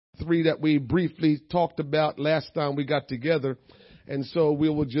3 that we briefly talked about last time we got together. And so we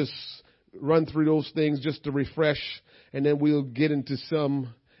will just run through those things just to refresh, and then we'll get into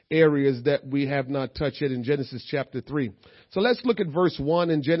some areas that we have not touched yet in Genesis chapter 3. So let's look at verse 1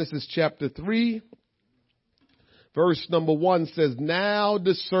 in Genesis chapter 3. Verse number 1 says, "Now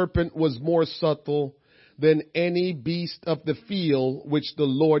the serpent was more subtle than any beast of the field which the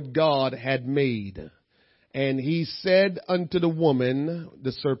Lord God had made. And he said unto the woman,"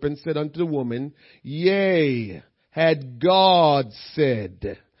 the serpent said unto the woman, "Yea, had God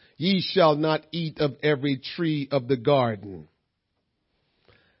said, ye shall not eat of every tree of the garden."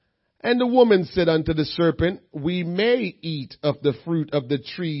 And the woman said unto the serpent, "We may eat of the fruit of the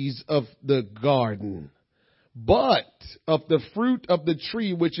trees of the garden. But of the fruit of the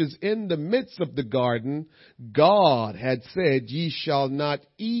tree which is in the midst of the garden, God had said, ye shall not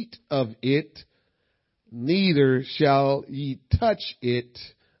eat of it, neither shall ye touch it,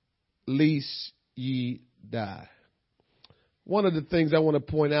 lest ye die." One of the things I want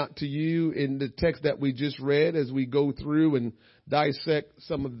to point out to you in the text that we just read as we go through and dissect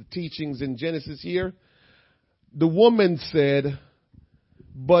some of the teachings in Genesis here, the woman said,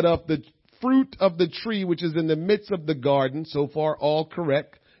 "But of the fruit of the tree which is in the midst of the garden," so far all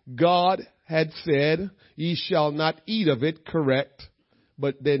correct. God had said, "Ye shall not eat of it," correct.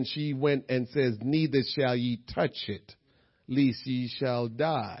 But then she went and says, "Neither shall ye touch it, lest ye shall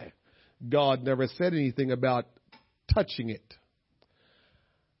die." God never said anything about touching it.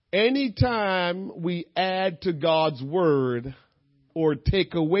 Anytime we add to God's word or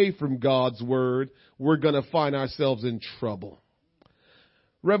take away from God's word, we're going to find ourselves in trouble.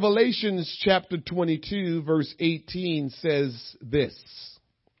 Revelations chapter 22 verse 18 says this,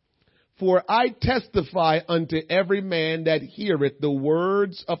 "For I testify unto every man that heareth the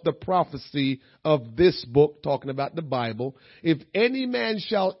words of the prophecy of this book," talking about the Bible, "if any man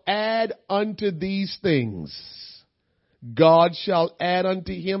shall add unto these things, God shall add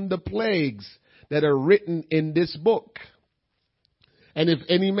unto him the plagues that are written in this book. And if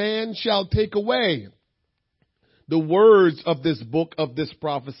any man shall take away the words of this book of this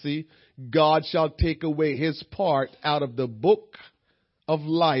prophecy, God shall take away his part out of the book of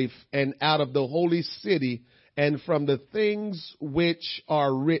life and out of the holy city and from the things which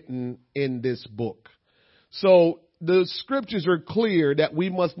are written in this book." So the scriptures are clear that we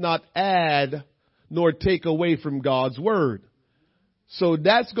must not add nor take away from God's word. So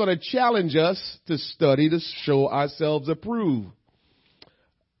that's going to challenge us to study to show ourselves approved.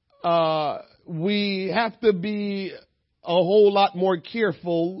 We have to be a whole lot more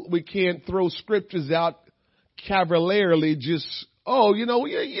careful. We can't throw scriptures out cavalierly, just, you know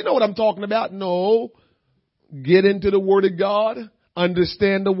what I'm talking about. No, get into the word of God,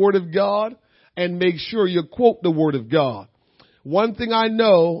 understand the word of God, and make sure you quote the word of God. One thing I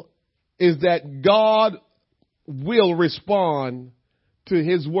know is that God will respond to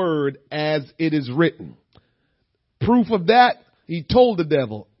his word as it is written. Proof of that, he told the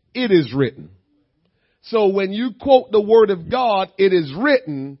devil, "It is written." So when you quote the word of God, "It is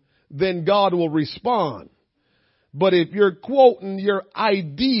written," then God will respond. But if you're quoting your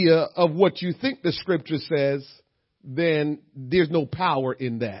idea of what you think the scripture says, then there's no power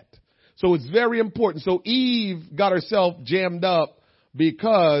in that. So it's very important. So Eve got herself jammed up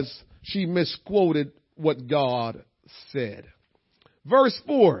because she misquoted what God said. Verse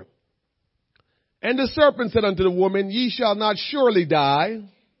 4. "And the serpent said unto the woman, Ye shall not surely die.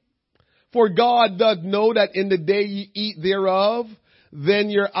 For God doth know that in the day ye eat thereof, then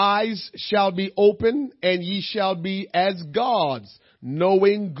your eyes shall be open, and ye shall be as gods,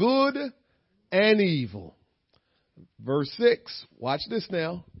 knowing good and evil." Verse 6. Watch this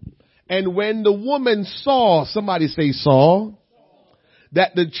now. "And when the woman saw," somebody say saw,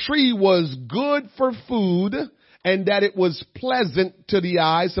 "that the tree was good for food, and that it was pleasant to the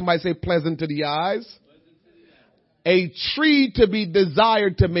eyes," somebody say pleasant to the eyes, "a tree to be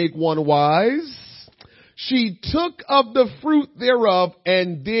desired to make one wise, she took of the fruit thereof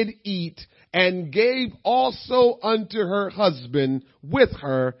and did eat, and gave also unto her husband with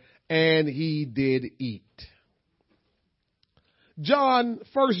her, and he did eat."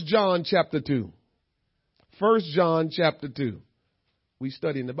 1 John chapter 2. 1 John chapter 2. We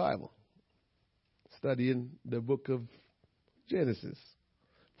study in the Bible. Studying the book of Genesis.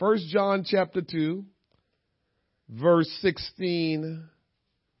 1 John chapter 2, verse 16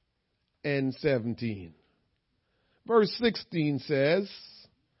 and 17. Verse 16 says,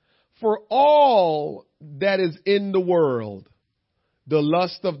 "For all that is in the world, the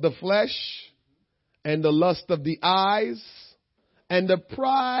lust of the flesh and the lust of the eyes and the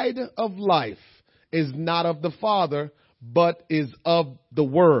pride of life is not of the Father, but is of the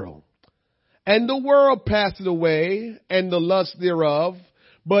world. And the world passeth away, and the lust thereof.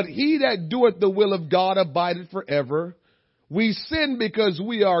 But he that doeth the will of God abideth forever. We sin because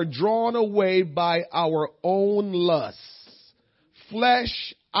we are drawn away by our own lusts,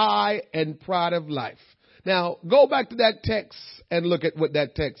 flesh, eye, and pride of life. Now, go back to that text and look at what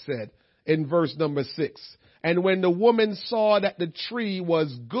that text said in verse number 6. And when the woman saw that the tree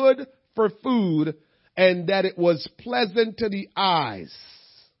was good for food, and that it was pleasant to the eyes,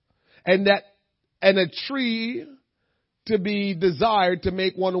 and a tree to be desired to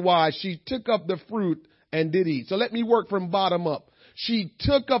make one wise, she took up the fruit and did eat. So let me work from bottom up. She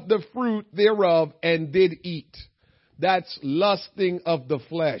took up the fruit thereof and did eat. That's lusting of the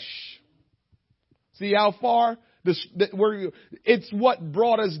flesh. See how far? It's what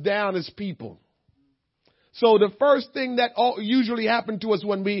brought us down as people. So the first thing that usually happens to us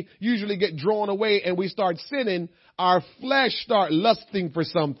when we usually get drawn away and we start sinning, our flesh start lusting for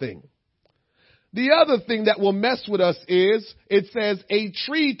something. The other thing that will mess with us is, it says, a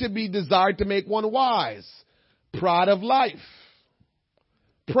tree to be desired to make one wise. Pride of life.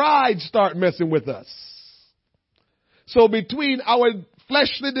 Pride start messing with us. So between our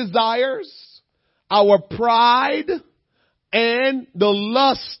fleshly desires, our pride, and the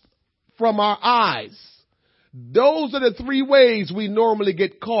lust from our eyes, those are the three ways we normally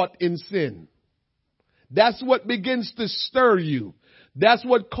get caught in sin. That's what begins to stir you. That's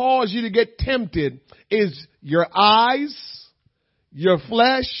what caused you to get tempted, is your eyes, your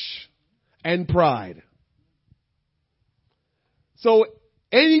flesh, and pride. So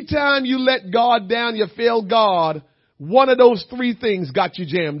anytime you let God down, you fail God, one of those three things got you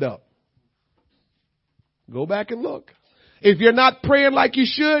jammed up. Go back and look. If you're not praying like you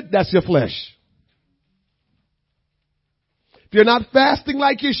should, that's your flesh. If you're not fasting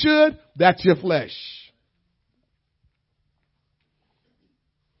like you should, that's your flesh.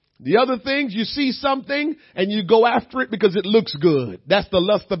 The other things, you see something and you go after it because it looks good. That's the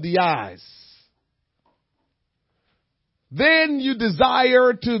lust of the eyes. Then you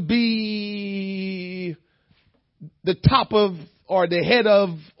desire to be the top of, or the head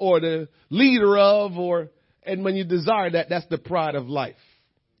of, or the leader of, and when you desire that, that's the pride of life.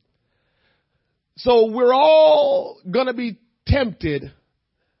 So we're all gonna be tempted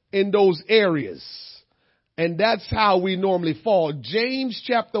in those areas. And that's how we normally fall. James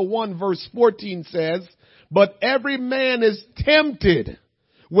chapter 1 verse 14 says, but every man is tempted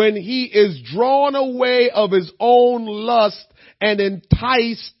when he is drawn away of his own lust and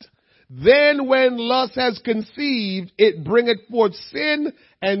enticed. Then when lust has conceived, it bringeth forth sin,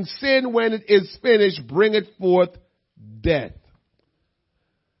 and sin, when it is finished, bringeth forth death.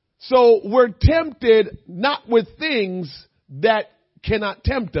 So we're tempted not with things that cannot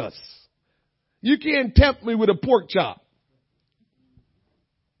tempt us. You can't tempt me with a pork chop.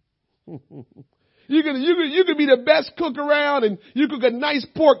 You can be the best cook around and you cook a nice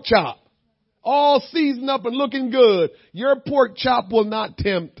pork chop, all seasoned up and looking good. Your pork chop will not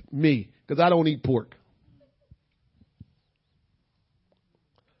tempt me because I don't eat pork.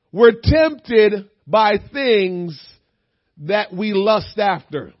 We're tempted by things that we lust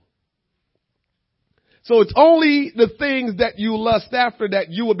after. So it's only the things that you lust after that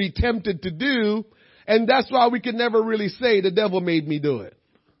you will be tempted to do. And that's why we can never really say the devil made me do it.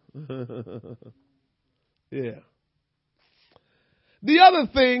 Yeah. The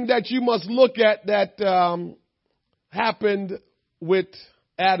other thing that you must look at that happened with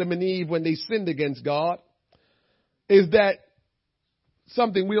Adam and Eve when they sinned against God is that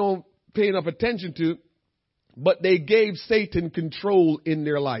something we don't pay enough attention to, but they gave Satan control in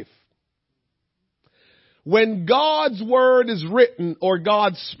their life. When God's word is written or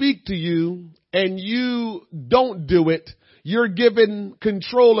God speak to you and you don't do it, you're giving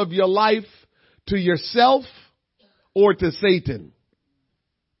control of your life to yourself or to Satan.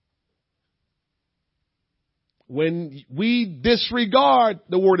 When we disregard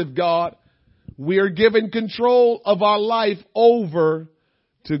the word of God, we are giving control of our life over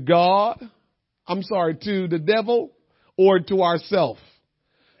to God, to the devil or to ourselves.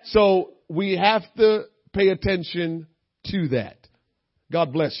 So we have to pay attention to that.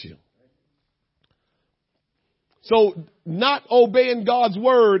 God bless you. So not obeying God's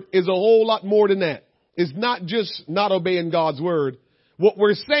word is a whole lot more than that. It's not just not obeying God's word. What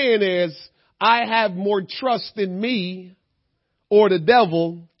we're saying is, I have more trust in me or the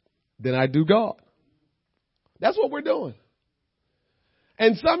devil than I do God. That's what we're doing.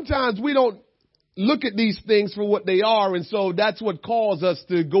 And sometimes we don't look at these things for what they are, and so that's what causes us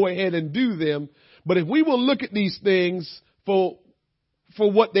to go ahead and do them. But if we will look at these things for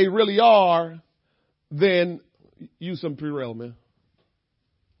what they really are, then Use some Purell, man.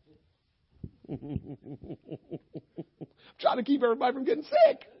 Trying to keep everybody from getting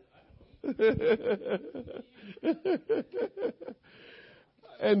sick.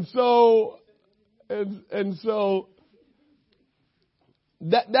 And so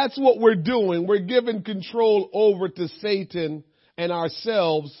that's what we're doing. We're giving control over to Satan and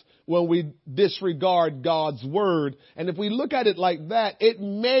ourselves when we disregard God's word. And if we look at it like that, it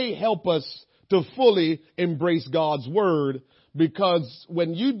may help us to fully embrace God's word, because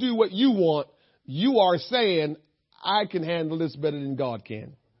when you do what you want, you are saying, I can handle this better than God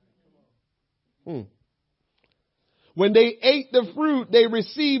can. When they ate the fruit, they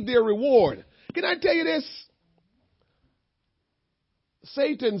received their reward. Can I tell you this?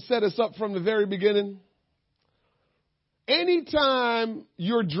 Satan set us up from the very beginning. Anytime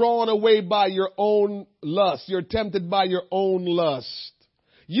you're drawn away by your own lust, you're tempted by your own lust,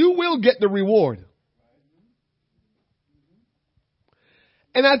 you will get the reward.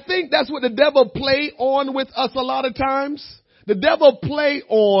 And I think that's what the devil play on with us a lot of times. The devil play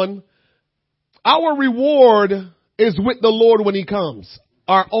on our reward is with the Lord when he comes.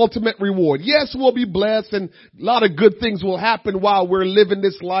 Our ultimate reward. Yes, we'll be blessed and a lot of good things will happen while we're living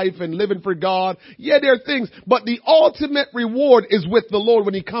this life and living for God. Yeah, there are things, but the ultimate reward is with the Lord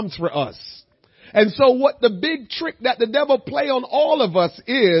when he comes for us. And so what the big trick that the devil play on all of us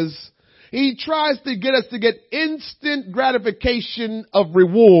is, he tries to get us to get instant gratification of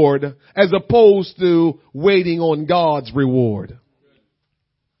reward as opposed to waiting on God's reward.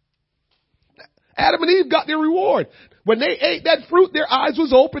 Adam and Eve got their reward. When they ate that fruit, their eyes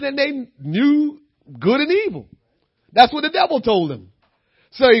was open and they knew good and evil. That's what the devil told them.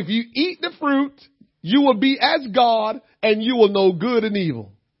 So if you eat the fruit, you will be as God and you will know good and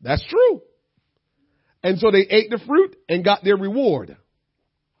evil. That's true. And so they ate the fruit and got their reward.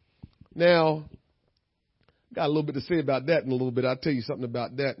 Now, got a little bit to say about that in a little bit. I'll tell you something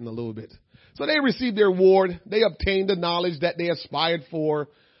about that in a little bit. So they received their reward. They obtained the knowledge that they aspired for,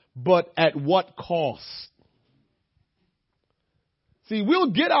 but at what cost? See,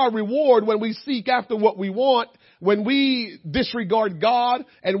 we'll get our reward when we seek after what we want. When we disregard God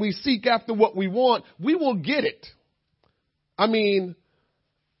and we seek after what we want, we will get it. I mean,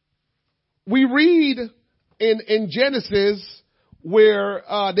 we read in Genesis where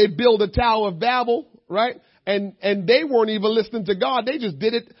they build the Tower of Babel, right? And they weren't even listening to God. They just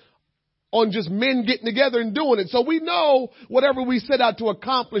did it on just men getting together and doing it. So we know whatever we set out to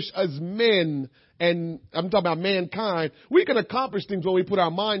accomplish as men, and I'm talking about mankind, we can accomplish things when we put our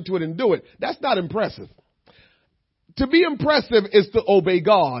mind to it and do it. That's not impressive. To be impressive is to obey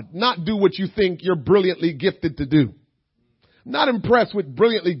God, not do what you think you're brilliantly gifted to do. I'm not impressed with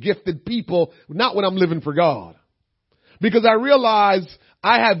brilliantly gifted people, not when I'm living for God. Because I realize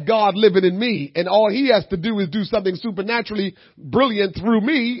I have God living in me, and all he has to do is do something supernaturally brilliant through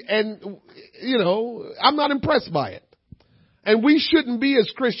me, and, I'm not impressed by it. And we shouldn't be,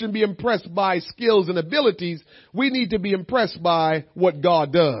 as Christians, be impressed by skills and abilities. We need to be impressed by what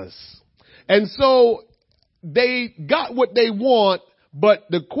God does. And so they got what they want, but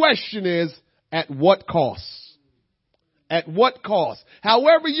the question is, at what cost? At what cost?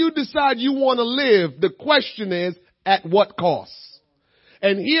 However you decide you want to live, the question is, at what cost?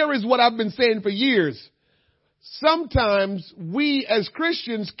 And here is what I've been saying for years. Sometimes we as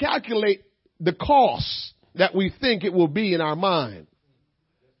Christians calculate the cost that we think it will be in our mind.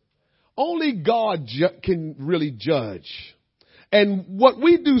 Only God can really judge. And what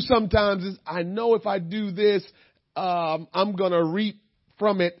we do sometimes is, I know if I do this, I'm going to reap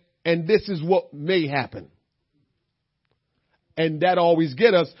from it, and this is what may happen. And that always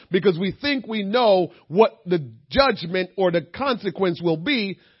get us because we think we know what the judgment or the consequence will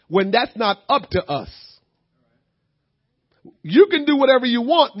be when that's not up to us. You can do whatever you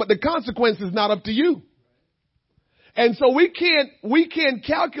want, but the consequence is not up to you. And so we can't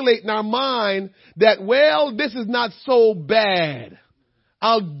calculate in our mind that, well, this is not so bad.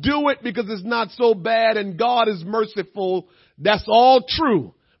 I'll do it because it's not so bad and God is merciful. That's all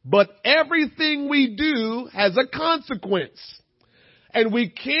true. But everything we do has a consequence. And we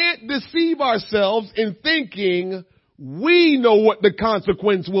can't deceive ourselves in thinking we know what the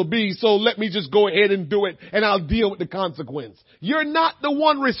consequence will be, so let me just go ahead and do it and I'll deal with the consequence. You're not the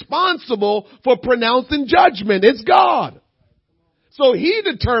one responsible for pronouncing judgment. It's God. So he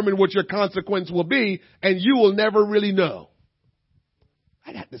determined what your consequence will be, and you will never really know.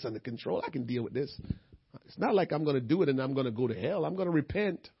 I got this under control. I can deal with this. It's not like I'm going to do it and I'm going to go to hell. I'm going to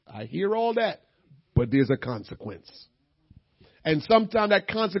repent. I hear all that, but there's a consequence. And sometimes that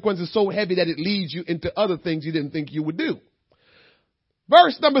consequence is so heavy that it leads you into other things you didn't think you would do.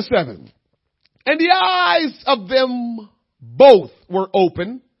 Verse number 7. And the eyes of them both were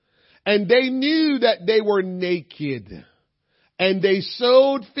open, and they knew that they were naked. And they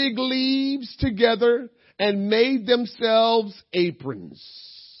sewed fig leaves together and made themselves aprons.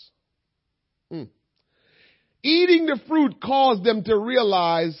 Eating the fruit caused them to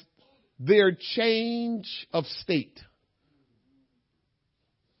realize their change of state.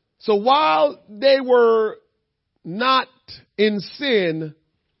 So while they were not in sin,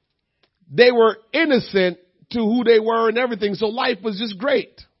 they were innocent to who they were and everything. So life was just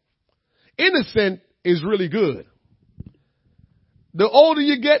great. Innocent is really good. The older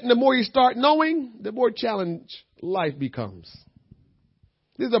you get and the more you start knowing, the more challenge life becomes.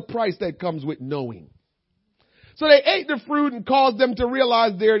 There's a price that comes with knowing. So they ate the fruit and caused them to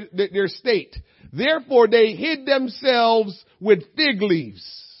realize their state. Therefore, they hid themselves with fig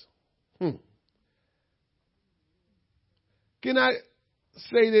leaves. Can I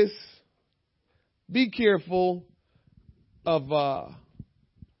say this? Be careful of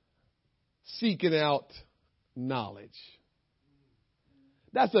seeking out knowledge.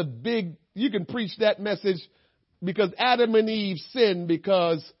 That's a big, you can preach that message because Adam and Eve sinned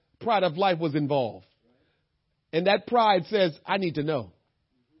because pride of life was involved. And that pride says, I need to know.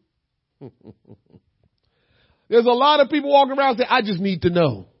 There's a lot of people walking around saying, I just need to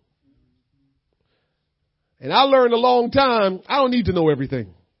know. And I learned a long time, I don't need to know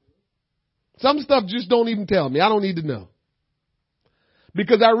everything. Some stuff just don't even tell me. I don't need to know.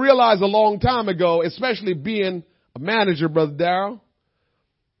 Because I realized a long time ago, especially being a manager, Brother Darrell,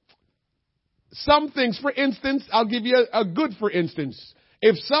 some things, for instance, I'll give you a good for instance.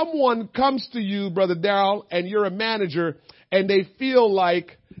 If someone comes to you, Brother Darrell, and you're a manager and they feel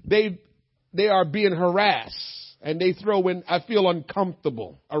like they are being harassed and they throw in, I feel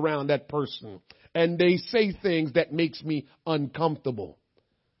uncomfortable around that person and they say things that makes me uncomfortable.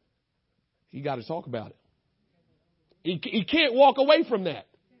 You got to talk about it. He can't walk away from that.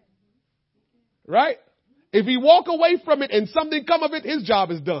 Right? If he walk away from it and something come of it, his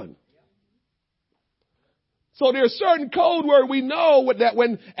job is done. So there's certain code where we know that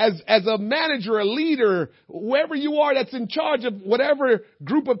when as a manager, a leader, whoever you are that's in charge of whatever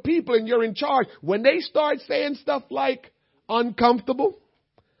group of people and you're in charge, when they start saying stuff like uncomfortable,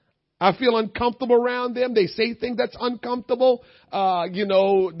 I feel uncomfortable around them. They say things that's uncomfortable.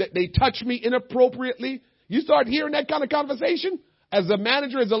 That they touch me inappropriately. You start hearing that kind of conversation. As a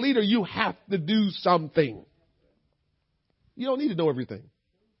manager, as a leader, you have to do something. You don't need to know everything.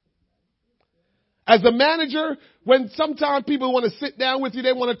 As a manager, when sometimes people want to sit down with you,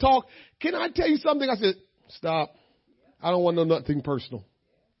 they want to talk. Can I tell you something? I said, stop. I don't want to know nothing personal.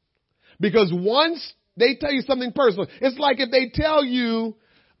 Because once they tell you something personal, it's like if they tell you,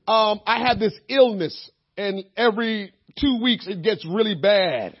 I have this illness and every 2 weeks it gets really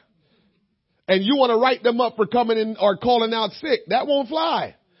bad. And you want to write them up for coming in or calling out sick. That won't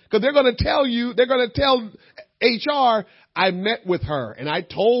fly. Because they're going to tell HR, I met with her and I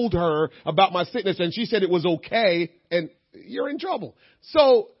told her about my sickness and she said it was okay and you're in trouble.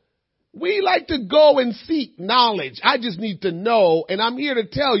 So we like to go and seek knowledge. I just need to know. And I'm here to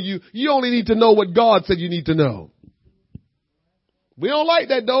tell you, you only need to know what God said you need to know. We don't like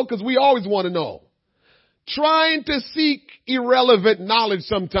that though, because we always want to know. Trying to seek irrelevant knowledge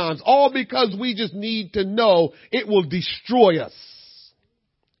sometimes, all because we just need to know, it will destroy us.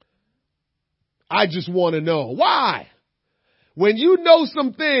 I just want to know. Why? When you know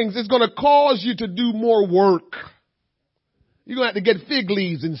some things, it's going to cause you to do more work. You're going to have to get fig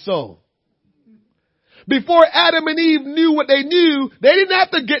leaves and sew. Before Adam and Eve knew what they knew, they didn't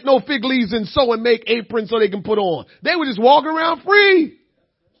have to get no fig leaves and sew and make aprons so they can put on. They would just walk around free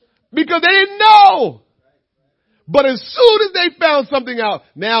because they didn't know. But as soon as they found something out,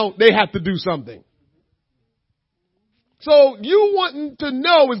 now they have to do something. So you wanting to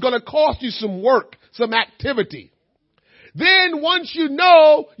know is going to cost you some work, some activity. Then once you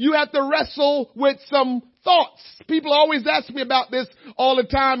know, you have to wrestle with some thoughts. People always ask me about this all the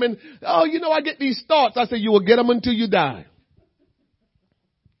time and, I get these thoughts. I say, you will get them until you die.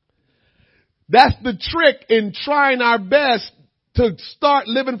 That's the trick in trying our best to start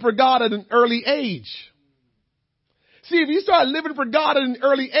living for God at an early age. See, if you start living for God at an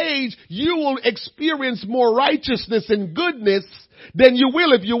early age, you will experience more righteousness and goodness than you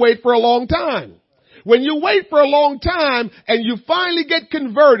will if you wait for a long time. When you wait for a long time and you finally get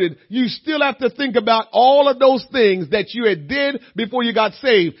converted, you still have to think about all of those things that you had did before you got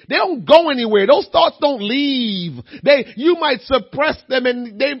saved. They don't go anywhere. Those thoughts don't leave. You might suppress them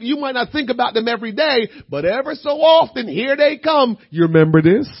and you might not think about them every day, but ever so often, here they come. You remember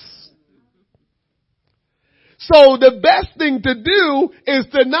this? So the best thing to do is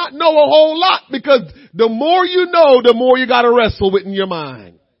to not know a whole lot, because the more you know, the more you got to wrestle with in your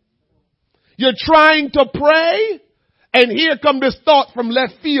mind. You're trying to pray, and here come this thought from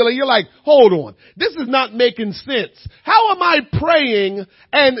left field, and you're like, hold on, this is not making sense. How am I praying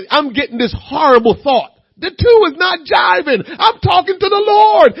and I'm getting this horrible thought? The two is not jiving. I'm talking to the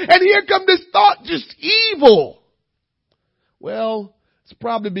Lord, and here come this thought, just evil. Well, it's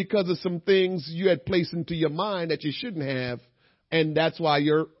probably because of some things you had placed into your mind that you shouldn't have, and that's why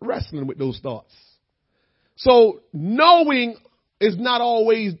you're wrestling with those thoughts. So knowing is not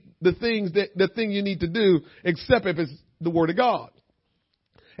always the thing you need to do, except if it's the Word of God.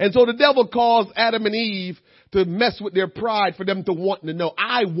 And so the devil caused Adam and Eve to mess with their pride for them to want to know.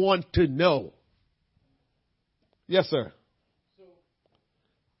 I want to know. Yes, sir. So,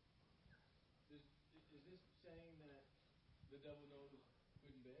 is this saying that the devil knows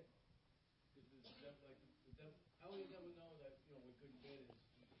good and bad? How will the devil know that, what good and bad is?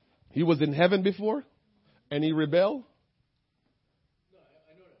 He was in heaven before, and he rebelled? No,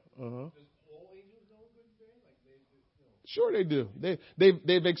 I know that. Uh-huh. Does all angels know good and bad? Like Sure they do.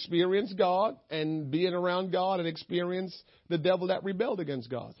 They've experienced God and being around God and experienced the devil that rebelled against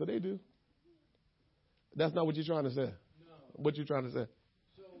God. So they do. That's not what you're trying to say. No. What you're trying to say?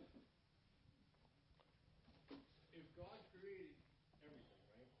 So, if God created everything,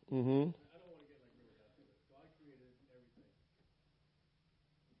 right? Mm-hmm. I don't want to get really down to it. God created everything.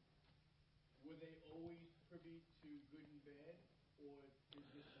 Were they always privy to good and bad? Or is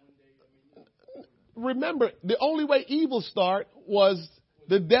this one day, Remember, the only way evil started was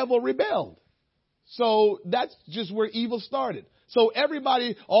the devil rebelled. So that's just where evil started. So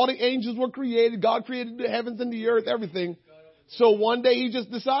everybody, all the angels were created. God created the heavens and the earth, everything. So one day he just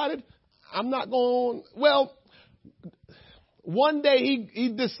decided, I'm not going, one day he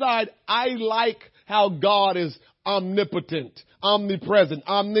decided, I like how God is omnipotent, omnipresent,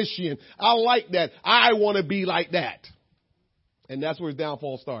 omniscient. I like that. I want to be like that. And that's where his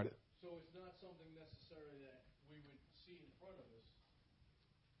downfall started. So it's not something necessarily that we would see in front of us,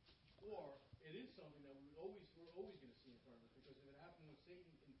 or it is something that we're always going to see in front of us, because if it happened with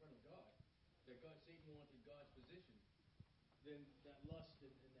Satan in front of God, Satan wanted God's position, then that lust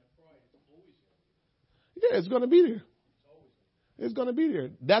and that pride is always going to be there. Yeah, it's going to be there. It's always going to be there. It's going to be there.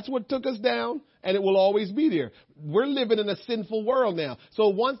 That's what took us down, and it will always be there. We're living in a sinful world now. So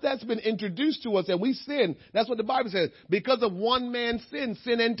once that's been introduced to us and we sin, that's what the Bible says. Because of one man's sin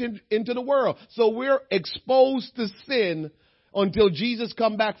entered into the world. So we're exposed to sin until Jesus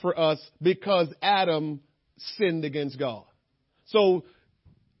come back for us, because Adam sinned against God. So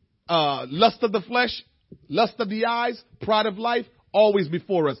lust of the flesh, lust of the eyes, pride of life, always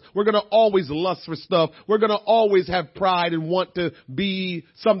before us. We're going to always lust for stuff. We're going to always have pride and want to be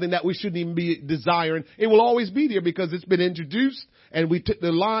something that we shouldn't even be desiring. It will always be there because it's been introduced, and we took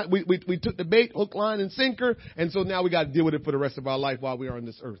the line, we took the bait, hook, line, and sinker. And so now we got to deal with it for the rest of our life while we are on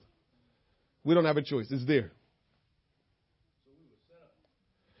this earth. We don't have a choice. It's there.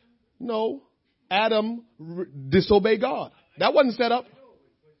 No, Adam disobeyed God. That wasn't set up.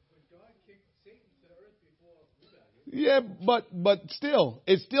 Yeah, but still,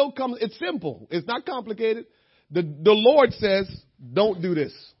 it still comes, it's simple. It's not complicated. The Lord says, don't do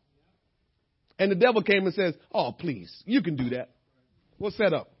this. And the devil came and says, oh, please, you can do that. What's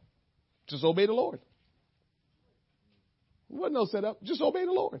set up? Just obey the Lord. There wasn't no set up. Just obey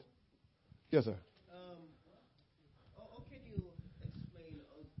the Lord. Yes, sir. How can you explain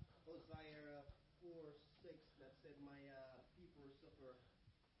Hosea 4:6 that said, my people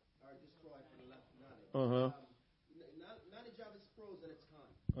are destroyed for the lack of knowledge? Knowledge of its pros and its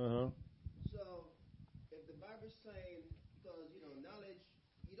cons. So, if the Bible's saying, because, knowledge,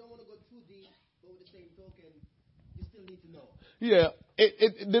 you don't want to go too deep, but with the same token, you still need to know. Yeah,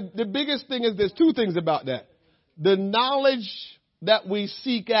 the biggest thing is there's two things about that. The knowledge that we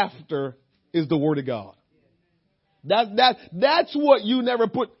seek after is the Word of God. That's what you never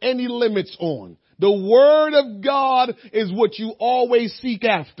put any limits on. The Word of God is what you always seek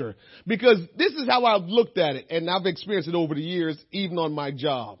after. Because this is how I've looked at it, and I've experienced it over the years, even on my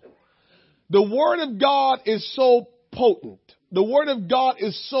job. The Word of God is so potent. The Word of God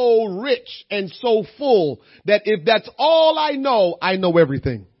is so rich and so full that if that's all I know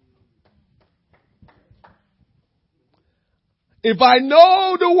everything. If I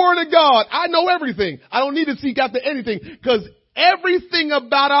know the Word of God, I know everything. I don't need to seek after anything, because everything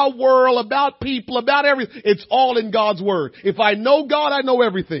about our world, about people, about everything, it's all in God's Word. If I know God, I know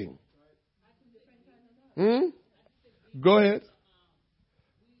everything. Go ahead.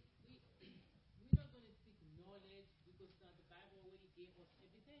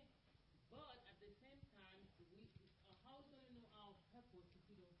 But at the same time, we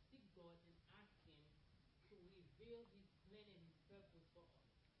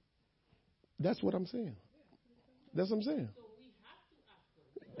That's what I'm saying. That's what I'm saying.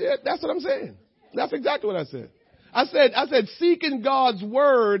 Yeah, that's what I'm saying. That's exactly what I said. I said, seeking God's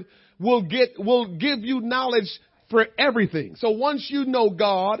word will give you knowledge for everything. So once you know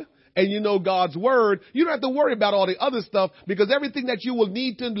God and you know God's word, you don't have to worry about all the other stuff, because everything that you will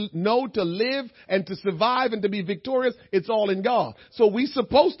need to know to live and to survive and to be victorious, it's all in God. So we're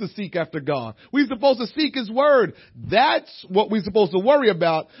supposed to seek after God. We're supposed to seek his word. That's what we're supposed to worry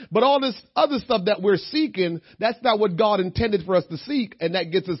about. But all this other stuff that we're seeking, that's not what God intended for us to seek, and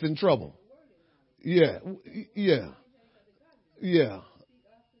that gets us in trouble. Yeah. Yeah. Yeah.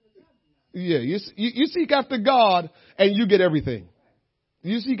 Yeah. You seek after God and you get everything.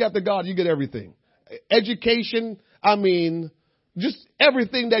 You seek after God, you get everything. Education, just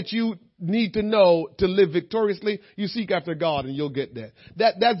everything that you need to know to live victoriously, you seek after God and you'll get that.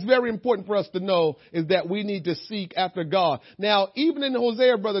 That's very important for us to know, is that we need to seek after God. Now, even in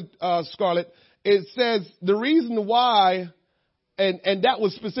Hosea, Brother Scarlett, it says the reason why, and that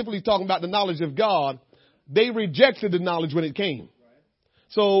was specifically talking about the knowledge of God, they rejected the knowledge when it came.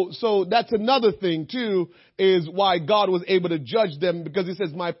 So that's another thing too, is why God was able to judge them, because he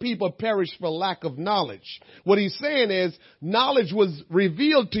says, my people perish for lack of knowledge. What he's saying is, knowledge was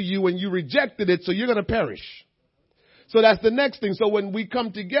revealed to you and you rejected it, so you're going to perish. So that's the next thing. So when we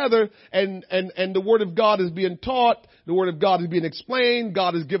come together and the word of God is being taught, the word of God is being explained,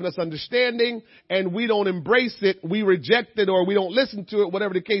 God has given us understanding, and we don't embrace it, we reject it, or we don't listen to it,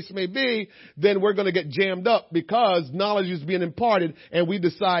 whatever the case may be, then we're going to get jammed up, because knowledge is being imparted and we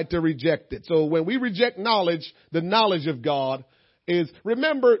decide to reject it. So when we reject knowledge, the knowledge of God is,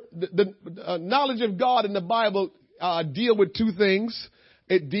 remember, the knowledge of God in the Bible deal with two things.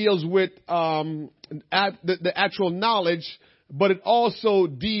 It deals with the actual knowledge, but it also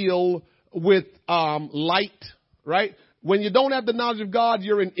deal with light, right? When you don't have the knowledge of God,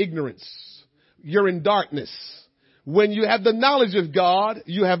 you're in ignorance. You're in darkness. When you have the knowledge of God,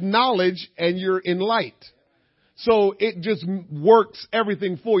 you have knowledge and you're in light. So it just works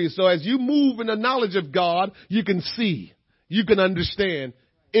everything for you. So as you move in the knowledge of God, you can see, you can understand,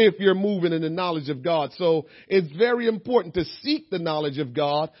 if you're moving in the knowledge of God. So it's very important to seek the knowledge of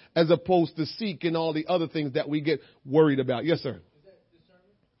God as opposed to seeking all the other things that we get worried about. Yes, sir. Is that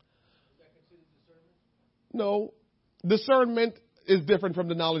discernment? Is that considered discernment? No. Discernment is different from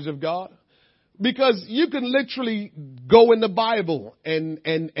the knowledge of God. Because you can literally go in the Bible and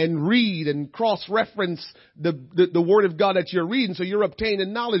read and cross-reference the word of God that you're reading. So you're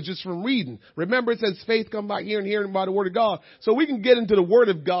obtaining knowledge just from reading. Remember, it says faith come by hearing, hearing by the word of God. So we can get into the word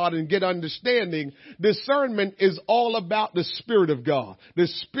of God and get understanding. Discernment is all about the Spirit of God. The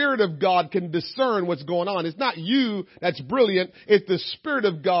Spirit of God can discern what's going on. It's not you that's brilliant. It's the Spirit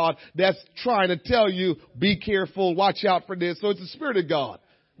of God that's trying to tell you, be careful, watch out for this. So it's the Spirit of God.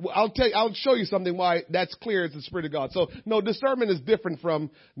 I'll show you something why that's clear. It's the Spirit of God. So no, discernment is different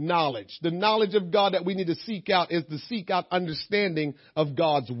from knowledge. The knowledge of God that we need to seek out is to seek out understanding of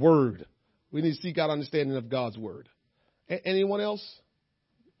God's word. We need to seek out understanding of God's word. Anyone else?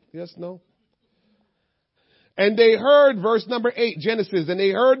 Yes, no? And they heard, verse number 8, Genesis, and they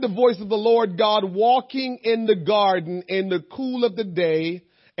heard the voice of the Lord God walking in the garden in the cool of the day.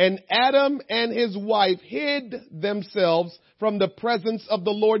 And Adam and his wife hid themselves from the presence of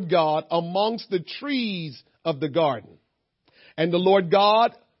the Lord God amongst the trees of the garden. And the Lord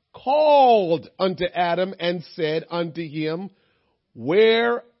God called unto Adam and said unto him,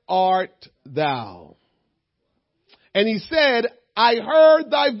 where art thou? And he said, I heard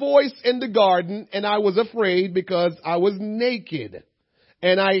thy voice in the garden, and I was afraid because I was naked,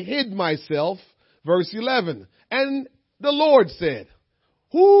 and I hid myself. Verse 11. And the Lord said,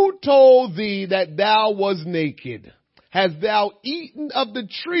 who told thee that thou was naked? Hast thou eaten of the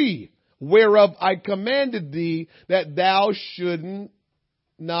tree whereof I commanded thee that thou shouldn't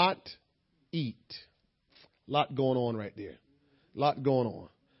not eat? Lot going on right there. Lot going on.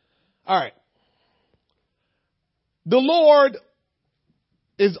 All right. The Lord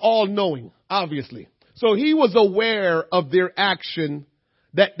is all knowing, obviously. So he was aware of their action,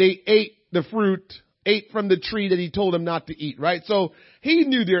 that they ate the fruit, ate from the tree that he told them not to eat, right? So he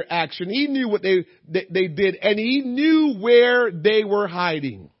knew their action. He knew what they did, and he knew where they were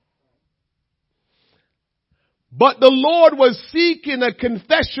hiding. But the Lord was seeking a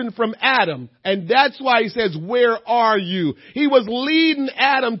confession from Adam, and that's why he says, where are you? He was leading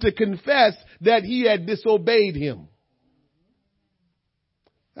Adam to confess that he had disobeyed him.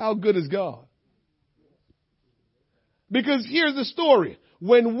 How good is God? Because here's the story.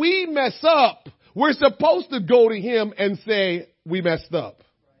 When we mess up, we're supposed to go to him and say, we messed up.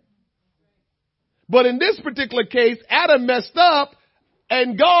 But in this particular case, Adam messed up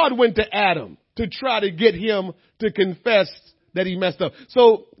and God went to Adam to try to get him to confess that he messed up.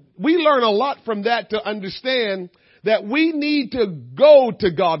 So we learn a lot from that to understand that we need to go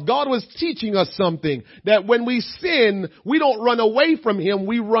to God. God was teaching us something, that when we sin, we don't run away from him,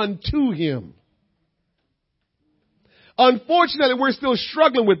 we run to him. Unfortunately, we're still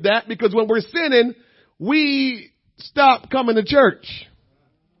struggling with that because when we're sinning, we stop coming to church.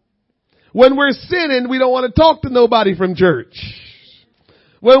 When we're sinning, we don't want to talk to nobody from church.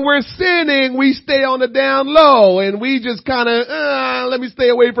 When we're sinning, we stay on the down low and we just kind of, let me stay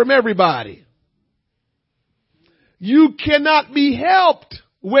away from everybody. You cannot be helped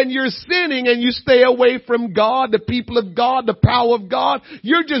when you're sinning and you stay away from God, the people of God, the power of God.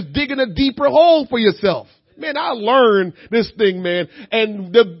 You're just digging a deeper hole for yourself. Man, I learned this thing, man.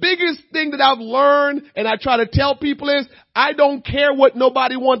 And the biggest thing that I've learned, and I try to tell people, is I don't care what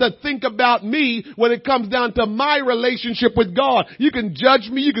nobody wants to think about me when it comes down to my relationship with God. You can judge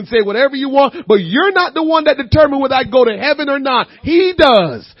me, you can say whatever you want, but you're not the one that determines whether I go to heaven or not. He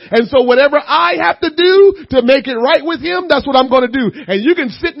does. And so whatever I have to do to make it right with him, that's what I'm going to do. And you can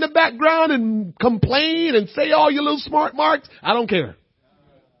sit in the background and complain and say all your little smart marks. I don't care.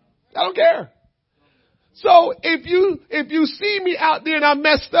 I don't care. So if you see me out there and I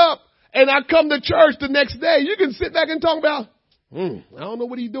messed up and I come to church the next day, you can sit back and talk about, I don't know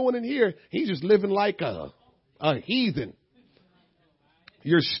what he's doing in here. He's just living like a heathen.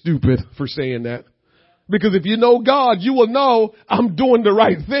 You're stupid for saying that. Because if you know God, you will know I'm doing the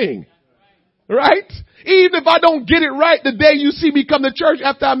right thing. Right? Even if I don't get it right the day you see me come to church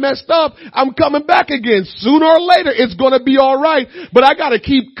after I messed up, I'm coming back again. Sooner or later, it's going to be all right. But I got to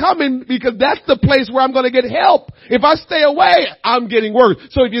keep coming because that's the place where I'm going to get help. If I stay away, I'm getting worse.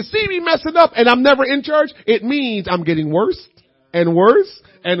 So if you see me messing up and I'm never in church, it means I'm getting worse and worse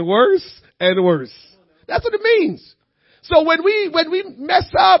and worse and worse. That's what it means. So when we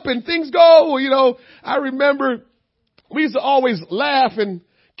mess up and things go, I remember we used to always laugh and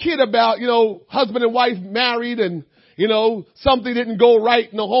kid about, husband and wife married and, something didn't go right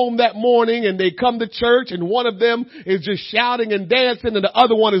in the home that morning and they come to church and one of them is just shouting and dancing and the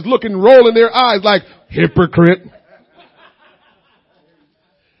other one is rolling their eyes like, hypocrite.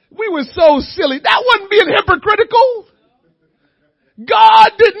 We were so silly. That wasn't being hypocritical. God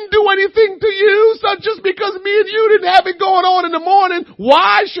didn't do anything to you. So just because me and you didn't have it going on in the morning,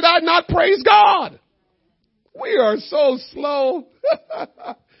 why should I not praise God? We are so slow.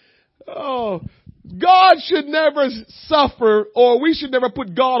 Oh, God should never suffer, or we should never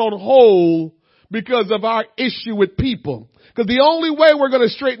put God on hold because of our issue with people. Because the only way we're going to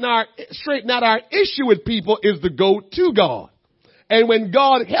straighten out our issue with people is to go to God. And when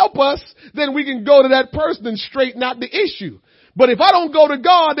God help us, then we can go to that person and straighten out the issue. But if I don't go to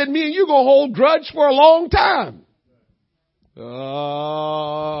God, then me and you going to hold grudge for a long time.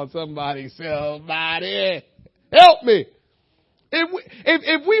 Oh, somebody help me.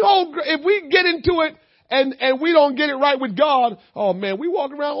 If we get into it and we don't get it right with God, oh man, we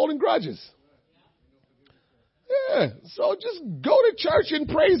walk around holding grudges. Yeah. So just go to church and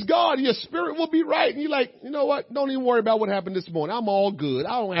praise God. Your spirit will be right. And you're like, you know what? Don't even worry about what happened this morning. I'm all good.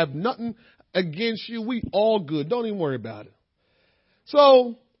 I don't have nothing against you. We all good. Don't even worry about it.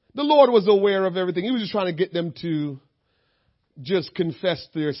 So the Lord was aware of everything. He was just trying to get them to just confess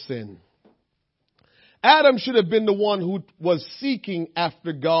their sin. Adam should have been the one who was seeking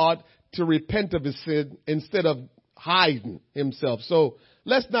after God to repent of his sin instead of hiding himself. So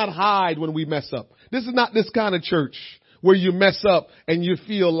let's not hide when we mess up. This is not this kind of church where you mess up and you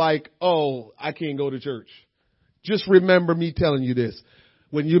feel like, oh, I can't go to church. Just remember me telling you this.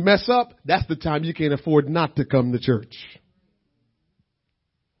 When you mess up, that's the time you can't afford not to come to church.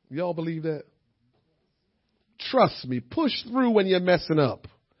 Y'all believe that? Trust me, push through when you're messing up.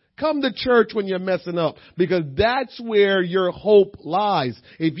 Come to church when you're messing up because that's where your hope lies.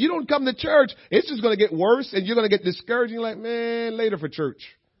 If you don't come to church, it's just going to get worse and you're going to get discouraged. You're like, man, later for church.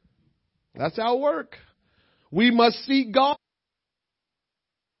 That's how it works. We must seek God.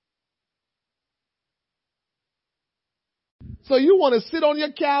 So you want to sit on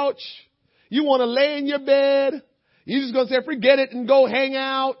your couch. You want to lay in your bed. You're just going to say, forget it and go hang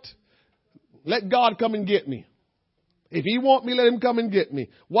out. Let God come and get me. If he want me, let him come and get me.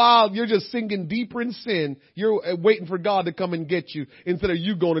 While you're just sinking deeper in sin, you're waiting for God to come and get you instead of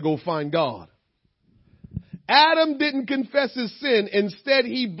you going to go find God. Adam didn't confess his sin. Instead,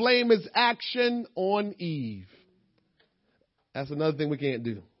 he blamed his action on Eve. That's another thing we can't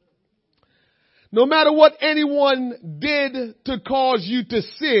do. No matter what anyone did to cause you to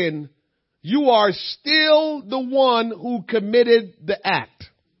sin, you are still the one who committed the act.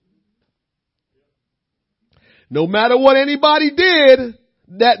 No matter what anybody did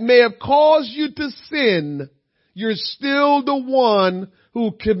that may have caused you to sin, you're still the one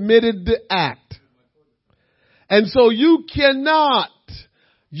who committed the act. And so you cannot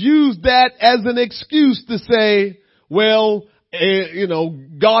use that as an excuse to say, well,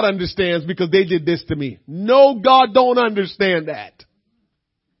 God understands because they did this to me. No, God don't understand that.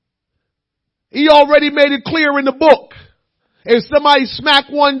 He already made it clear in the book. If somebody smack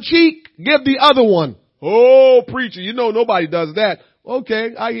one cheek, give the other one. Oh, preacher, nobody does that.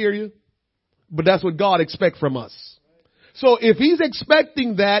 Okay, I hear you. But that's what God expects from us. So if he's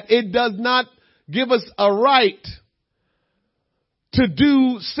expecting that, it does not give us a right to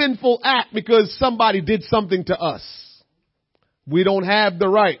do sinful act because somebody did something to us. We don't have the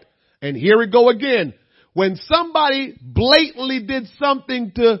right. And here we go again. When somebody blatantly did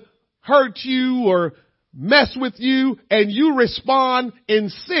something to hurt you or mess with you and you respond in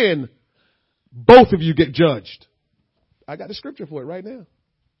sin, both of you get judged. I got the scripture for it right now.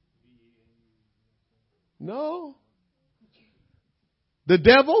 No. The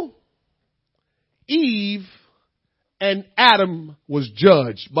devil, Eve, and Adam was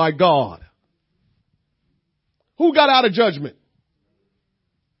judged by God. Who got out of judgment?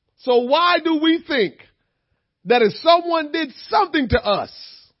 So why do we think that if someone did something to us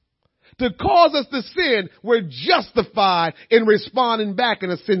to cause us to sin, we're justified in responding back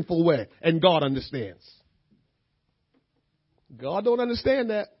in a sinful way? And God understands. God don't understand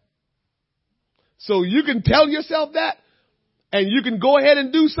that. So you can tell yourself that and you can go ahead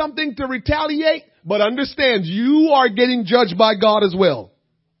and do something to retaliate, but understand you are getting judged by God as well.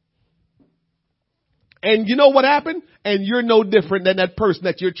 And you know what happened? And you're no different than that person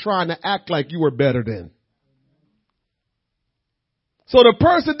that you're trying to act like you were better than. So the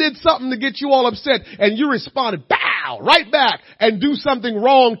person did something to get you all upset and you responded, bow, right back and do something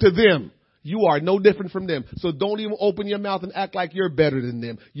wrong to them. You are no different from them. So don't even open your mouth and act like you're better than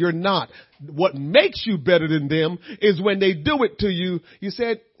them. You're not. What makes you better than them is when they do it to you. You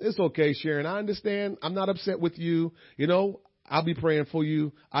said, it's okay, Sharon. I understand. I'm not upset with you. I'll be praying for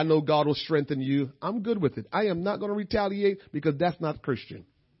you. I know God will strengthen you. I'm good with it. I am not going to retaliate because that's not Christian.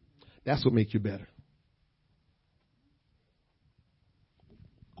 That's what makes you better.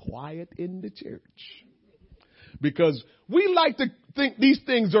 Quiet in the church. Because we like to think these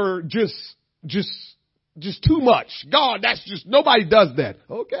things are just too much. God, that's just, nobody does that.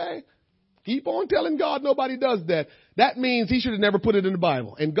 Okay. Keep on telling God nobody does that. That means he should have never put it in the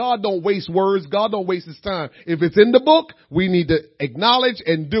Bible. And God don't waste words. God don't waste his time. If it's in the book, we need to acknowledge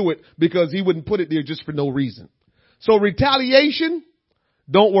and do it because he wouldn't put it there just for no reason. So retaliation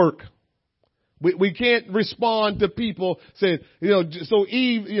don't work. We can't respond to people saying, so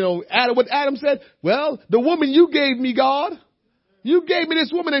Eve, Adam, what Adam said, well, the woman you gave me, God, you gave me this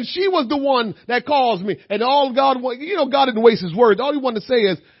woman and she was the one that caused me. And all God, God didn't waste his words. All he wanted to say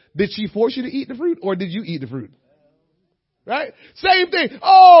is, did she force you to eat the fruit or did you eat the fruit? Right? Same thing.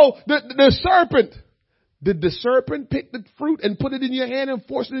 Oh, the serpent. Did the serpent pick the fruit and put it in your hand and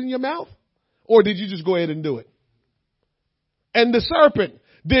force it in your mouth? Or did you just go ahead and do it? And the serpent.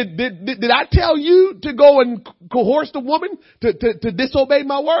 Did I tell you to go and coerce the woman to disobey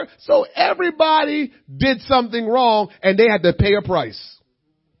my word? So everybody did something wrong and they had to pay a price.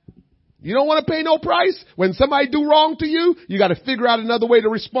 You don't want to pay no price? When somebody do wrong to you, you got to figure out another way to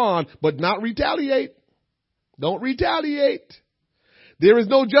respond, but not retaliate. Don't retaliate. There is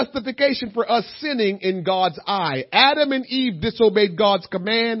no justification for us sinning in God's eye. Adam and Eve disobeyed God's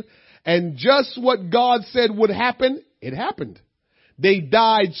command, and just what God said would happen, it happened. They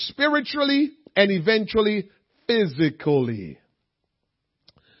died spiritually and eventually physically.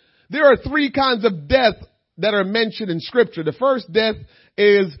 There are three kinds of death that are mentioned in Scripture. The first death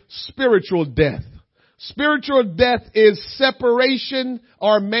is spiritual death. Spiritual death is separation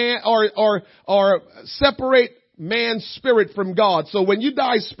or separate man's spirit from God. So when you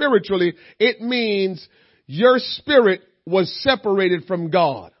die spiritually, it means your spirit was separated from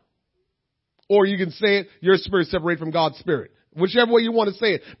God. Or you can say it, your spirit separated from God's spirit. Whichever way you want to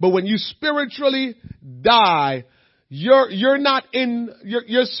say it. But when you spiritually die, your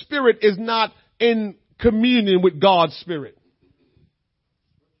spirit is not in communion with God's spirit.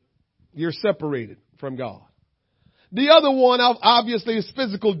 You're separated from God. The other one, obviously, is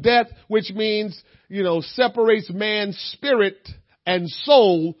physical death, which means, separates man's spirit and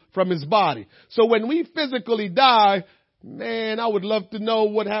soul from his body. So when we physically die, Man, I would love to know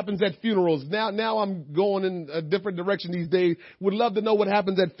what happens at funerals. Now I'm going in a different direction these days. Would love to know what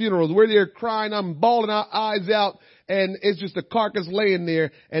happens at funerals. We're there crying, I'm bawling our eyes out, and it's just a carcass laying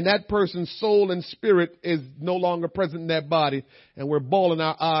there, and that person's soul and spirit is no longer present in that body, and we're bawling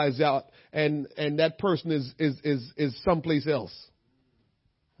our eyes out, and that person is someplace else.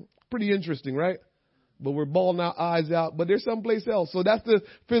 Pretty interesting, right? But we're bawling our eyes out, but they're someplace else. So that's the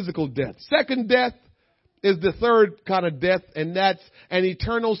physical death. Second death is the third kind of death, and that's an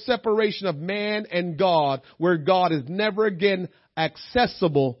eternal separation of man and God, where God is never again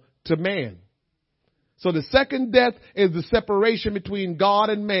accessible to man. So the second death is the separation between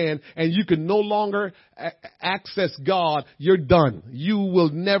God and man, and you can no longer access God. You're done. You will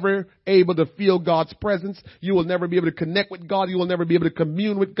never able to feel God's presence. You will never be able to connect with God. You will never be able to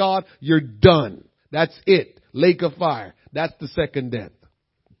commune with God. You're done. That's it. Lake of fire. That's the second death.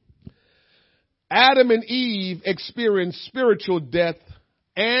 Adam and Eve experienced spiritual death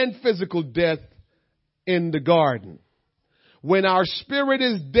and physical death in the garden. When our spirit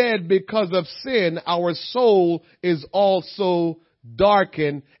is dead because of sin, our soul is also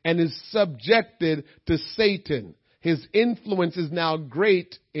darkened and is subjected to Satan. His influence is now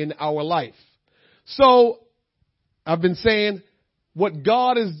great in our life. So I've been saying what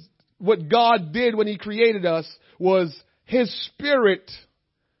God did when he created us was his spirit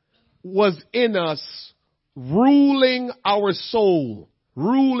was in us, ruling our soul,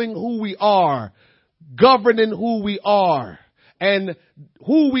 ruling who we are, governing who we are. And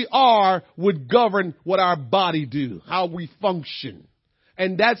who we are would govern what our body do, how we function.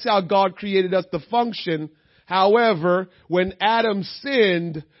 And that's how God created us to function. However, when Adam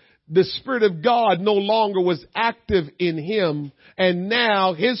sinned, the Spirit of God no longer was active in him, and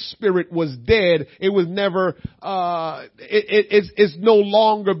now his spirit was dead. It was never, it's no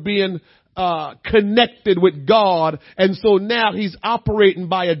longer being connected with God, and so now he's operating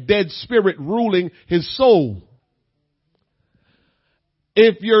by a dead spirit ruling his soul.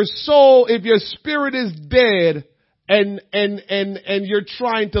 If your spirit is dead, and you're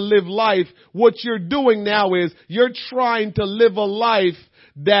trying to live life, what you're doing now is you're trying to live a life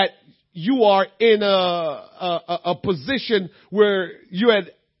that you are in a position where you're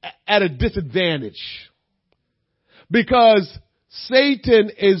at a disadvantage. Because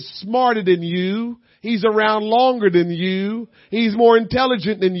Satan is smarter than you. He's around longer than you. He's more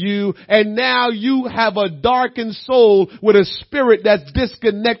intelligent than you. And now you have a darkened soul with a spirit that's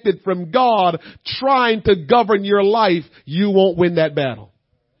disconnected from God trying to govern your life. You won't win that battle.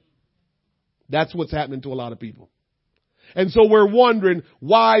 That's what's happening to a lot of people. And so we're wondering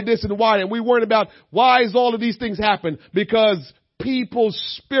why this and why. And we worry about why is all of these things happen? Because people's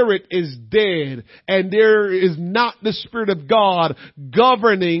spirit is dead, and there is not the Spirit of God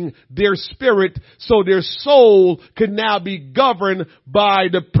governing their spirit, so their soul can now be governed by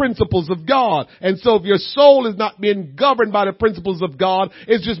the principles of God. And so if your soul is not being governed by the principles of God,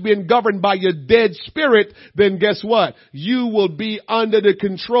 it's just being governed by your dead spirit, then guess what? You will be under the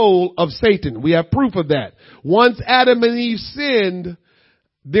control of Satan. We have proof of that. Once Adam and Eve sinned,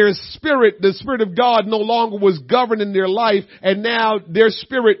 their spirit, the Spirit of God no longer was governing their life, and now their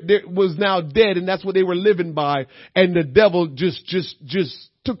spirit was now dead, and that's what they were living by, and the devil just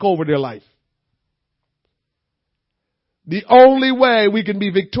took over their life. The only way we can be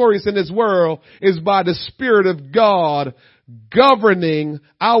victorious in this world is by the Spirit of God governing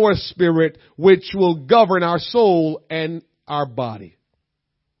our spirit, which will govern our soul and our body.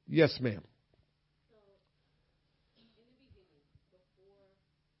 Yes, ma'am.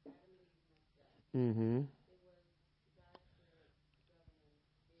 Mm-hmm.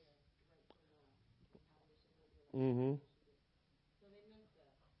 Mm-hmm.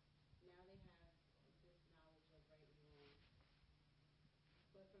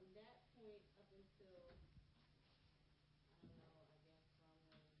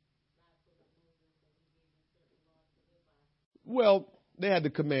 Well, they had the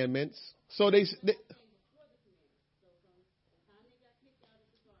commandments. So they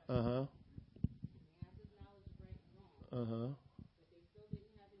uh-huh. Uh-huh.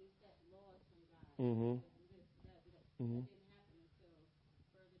 Mm-hmm. Mm-hmm.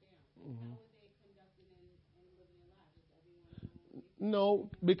 Mm-hmm. No,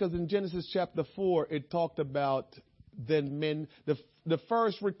 because in Genesis chapter 4, it talked about then men, the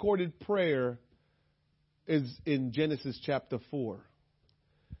first recorded prayer is in Genesis chapter 4.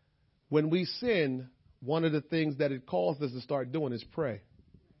 When we sin, one of the things that it calls us to start doing is pray.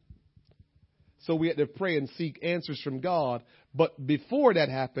 So we had to pray and seek answers from God. But before that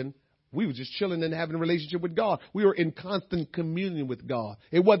happened, We were just chilling and having a relationship with God. We were in constant communion with God.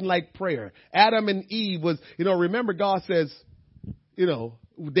 It wasn't like prayer. Adam and Eve was, remember God says,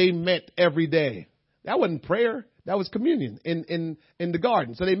 they met every day. That wasn't prayer. That was communion in the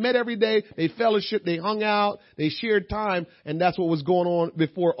garden. So they met every day. They fellowshiped. They hung out. They shared time. And that's what was going on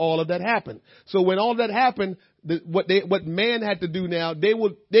before all of that happened. So when all that happened, what man had to do now, they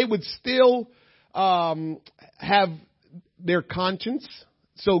would still have their conscience.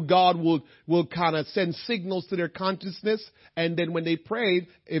 So God will kind of send signals to their consciousness. And then when they prayed,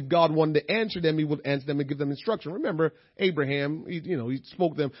 if God wanted to answer them, he would answer them and give them instruction. Remember, Abraham, he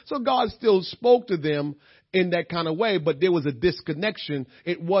spoke to them. So God still spoke to them in that kind of way, but there was a disconnection.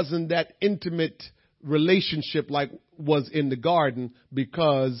 It wasn't that intimate relationship like was in the garden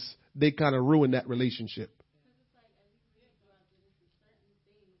because they kind of ruined that relationship.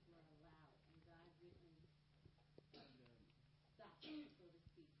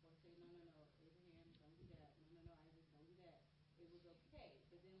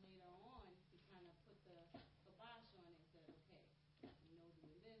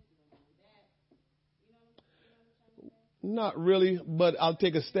 Not really, but I'll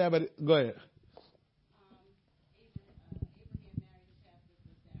take a stab at it. Go ahead.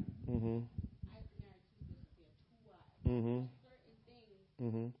 Mm-hmm. Mm-hmm.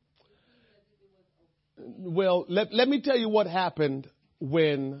 Mm-hmm. Well, let me tell you what happened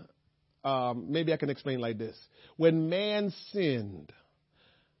when, maybe I can explain like this. When man sinned,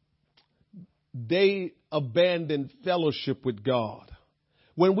 they abandoned fellowship with God.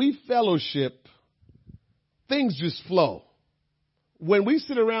 When we fellowship, things just flow. When we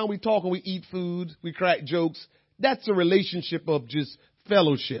sit around, we talk and we eat food, we crack jokes. That's a relationship of just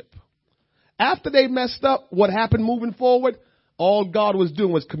fellowship. After they messed up, what happened moving forward? All God was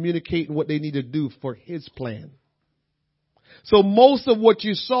doing was communicating what they needed to do for his plan. So most of what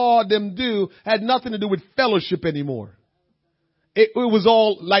you saw them do had nothing to do with fellowship anymore. It was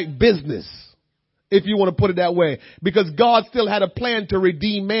all like business, if you want to put it that way, because God still had a plan to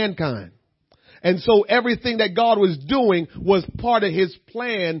redeem mankind. And so everything that God was doing was part of his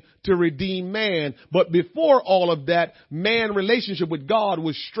plan to redeem man. But before all of that, man relationship with God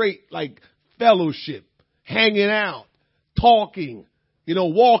was straight like fellowship, hanging out, talking,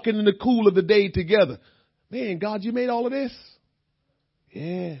 walking in the cool of the day together. Man, God, you made all of this?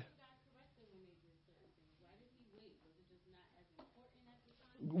 Yeah.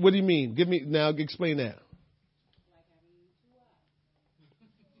 What do you mean? Explain that.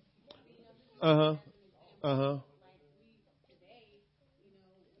 Uh-huh. Uh-huh.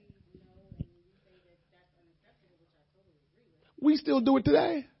 We still do it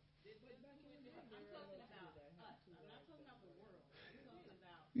today.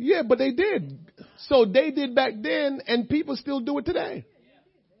 Yeah, but they did. So they did back then, and people still do it today.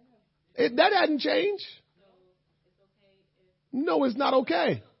 That hadn't changed. No, it's not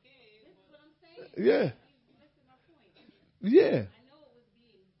okay. Yeah. Yeah.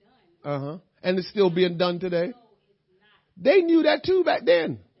 Uh-huh. And it's still being done today. They knew that too back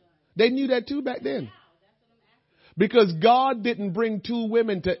then. Because God didn't bring two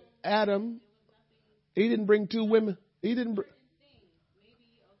women to Adam. He didn't bring two women. He didn't bring.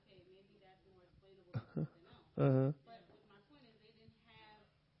 Uh-huh.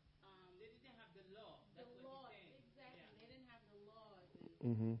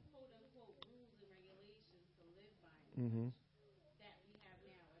 Mm-hmm. Mm-hmm.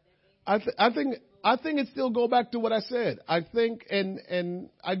 I think it still go back to what I said. I think, and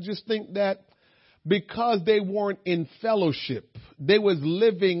I just think that because they weren't in fellowship, they was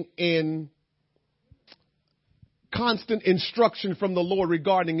living in constant instruction from the Lord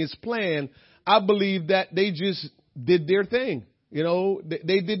regarding his plan. I believe that they just did their thing.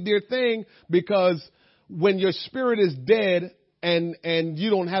 They did their thing because when your spirit is dead and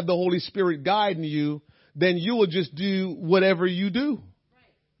you don't have the Holy Spirit guiding you, then you will just do whatever you do.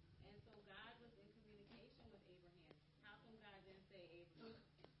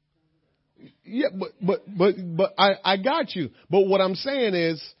 Yeah, but I got you. But what I'm saying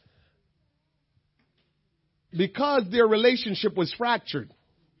is, because their relationship was fractured,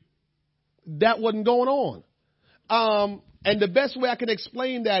 that wasn't going on. And the best way I can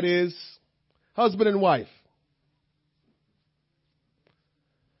explain that is husband and wife.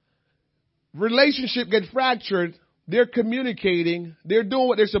 Relationship get fractured. They're communicating. They're doing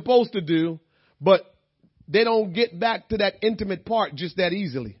what they're supposed to do, but they don't get back to that intimate part just that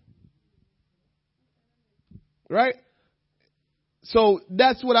easily. Right? So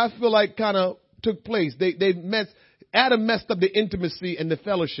that's what I feel like kind of took place. Adam messed up the intimacy and the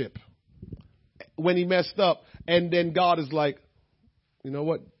fellowship when he messed up. And then God is like, You know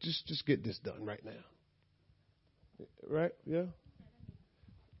what? Just get this done right now. Right? Yeah.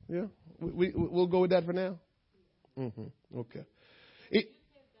 Yeah. We'll go with that for now. Okay.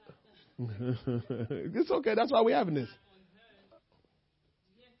 It's okay. That's why we're having this.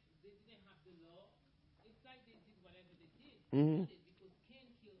 Mm-hmm.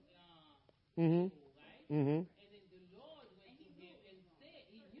 Mm-hmm. Mm-hmm.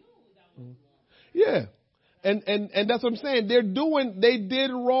 Yeah. And that's what I'm saying. They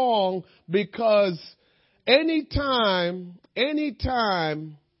did wrong because anytime,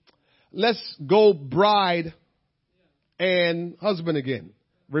 let's go bride and husband again.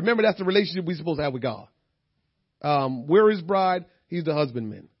 Remember, that's the relationship we're supposed to have with God. We're his bride. He's the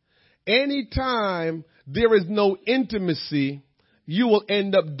husbandman. Anytime there is no intimacy, you will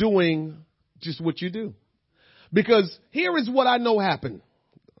end up doing just what you do. Because here is what I know happened.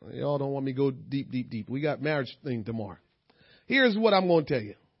 Y'all don't want me to go deep. We got marriage thing tomorrow. Here's what I'm going to tell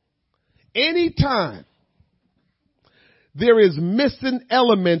you. Anytime there is missing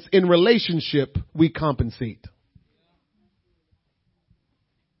elements in relationship, we compensate.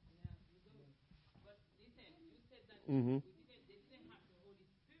 Mm-hmm.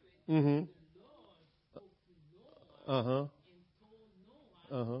 Mm-hmm. Uh-huh.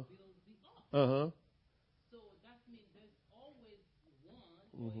 Uh-huh. Uh-huh.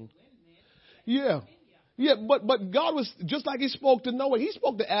 Mm-hmm. Yeah. Yeah, but God was just like he spoke to Noah. He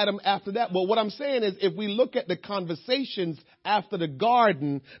spoke to Adam after that. But what I'm saying is if we look at the conversations after the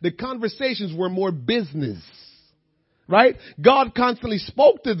garden, the conversations were more business. Right? God constantly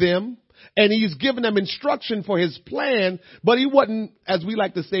spoke to them and he's given them instruction for his plan, but he wasn't, as we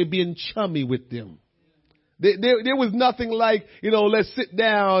like to say, being chummy with them. There was nothing like, let's sit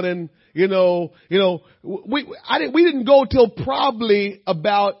down and, we didn't go till probably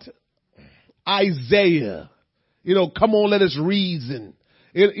about Isaiah. Come on, let us reason.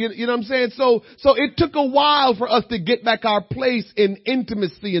 You know what I'm saying? So it took a while for us to get back our place in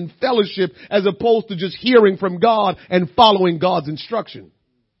intimacy and fellowship as opposed to just hearing from God and following God's instruction.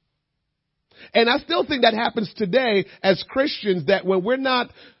 And I still think that happens today as Christians, that when we're not,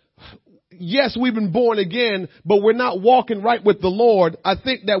 yes, we've been born again, but we're not walking right with the Lord. I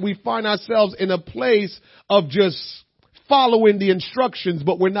think that we find ourselves in a place of just following the instructions,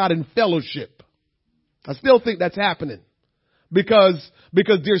 but we're not in fellowship. I still think that's happening because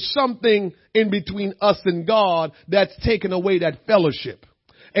there's something in between us and God that's taken away that fellowship.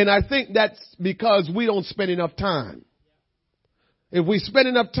 And I think that's because we don't spend enough time. If we spend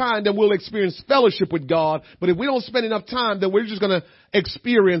enough time, then we'll experience fellowship with God. But if we don't spend enough time, then we're just going to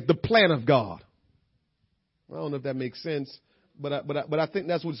experience the plan of God. I don't know if that makes sense, but I think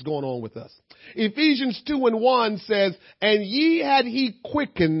that's what's going on with us. Ephesians 2:1 says, "And ye had he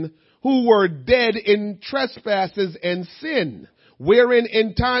quickened who were dead in trespasses and sin, wherein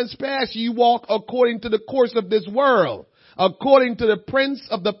in times past ye walk according to the course of this world, according to the prince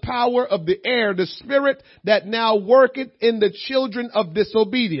of the power of the air, the spirit that now worketh in the children of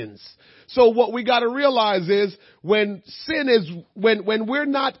disobedience." So what we got to realize is when we're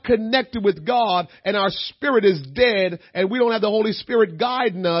not connected with God and our spirit is dead and we don't have the Holy Spirit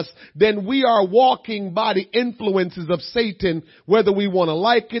guiding us, then we are walking by the influences of Satan, whether we want to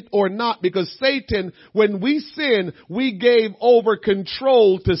like it or not, because Satan, when we sin, we gave over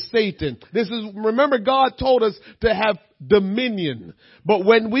control to Satan. Remember, God told us to have dominion. But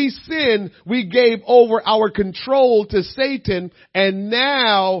when we sin, we gave over our control to Satan, and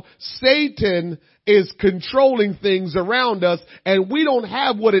now Satan is controlling things around us, and we don't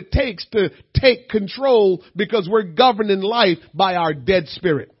have what it takes to take control because we're governing life by our dead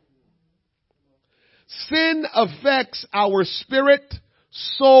spirit. Sin affects our spirit,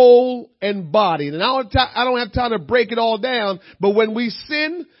 soul, and body. And I don't have time to break it all down, but when we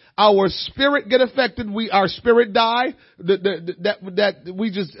sin, our spirit get affected. Our spirit die.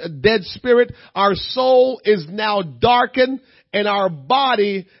 A dead spirit. Our soul is now darkened and our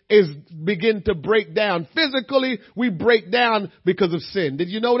body begin to break down. Physically, we break down because of sin. Did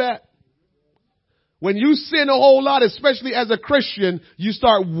you know that? When you sin a whole lot, especially as a Christian, you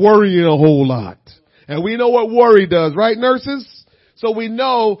start worrying a whole lot. And we know what worry does, right, nurses? So we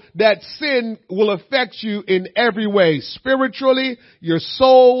know that sin will affect you in every way, spiritually, your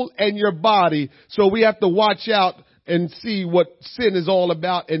soul, and your body. So we have to watch out and see what sin is all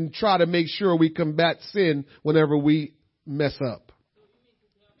about and try to make sure we combat sin whenever we mess up.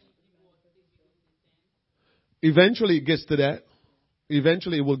 Eventually it gets to that.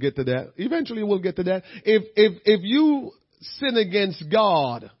 Eventually we'll get to that. If you sin against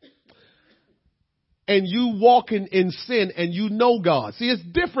God, and you walking in sin and you know God. See, it's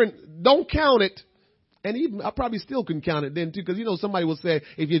different. Don't count it And even, I probably still can count it then too, because somebody will say,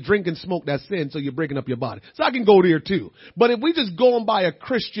 if you drink and smoke, that's sin, so you're breaking up your body. So I can go there too. But if we just go on by a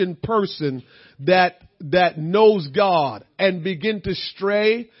Christian person that knows God and begin to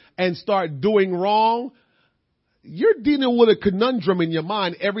stray and start doing wrong, you're dealing with a conundrum in your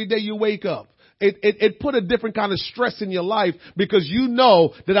mind every day you wake up. It put a different kind of stress in your life because you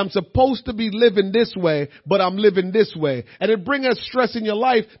know that I'm supposed to be living this way, but I'm living this way. And it brings a stress in your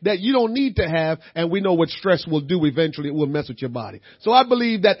life that you don't need to have. And we know what stress will do eventually. It will mess with your body. So I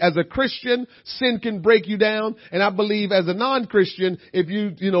believe that as a Christian, sin can break you down. And I believe as a non-Christian, if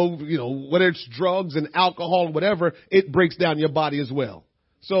whether it's drugs and alcohol and whatever, it breaks down your body as well.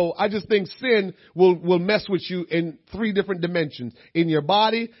 So I just think sin will mess with you in 3 different dimensions. In your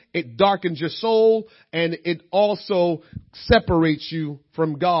body, it darkens your soul, and it also separates you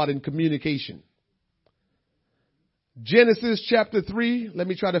from God in communication. Genesis chapter 3, let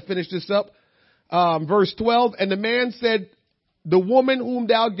me try to finish this up. Verse 12, and the man said, the woman whom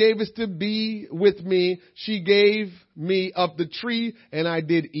thou gavest to be with me, she gave me of the tree, and I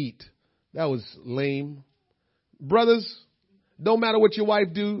did eat. That was lame. Brothers, don't matter what your wife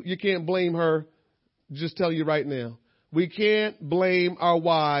do, you can't blame her. Just tell you right now. We can't blame our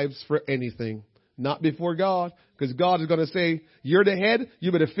wives for anything. Not before God. Because God is going to say, you're the head.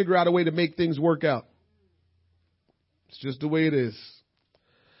 You better figure out a way to make things work out. It's just the way it is.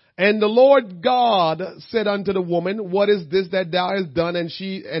 And the Lord God said unto the woman, what is this that thou hast done?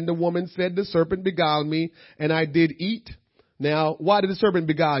 And the woman said, the serpent beguiled me, and I did eat. Now, why did the serpent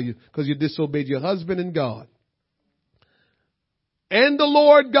beguile you? Because you disobeyed your husband and God. And the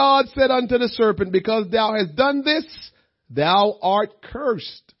Lord God said unto the serpent, because thou hast done this, thou art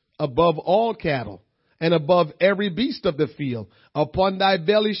cursed above all cattle and above every beast of the field. Upon thy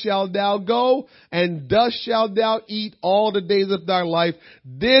belly shalt thou go, and dust shalt thou eat all the days of thy life.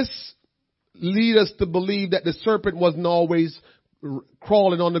 This leads us to believe that the serpent wasn't always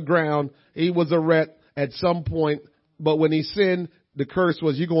crawling on the ground. He was a rat at some point. But when he sinned, the curse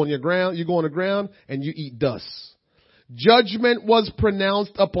was you go on the ground and you eat dust. Judgment was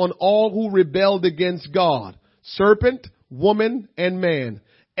pronounced upon all who rebelled against God. Serpent, woman, and man.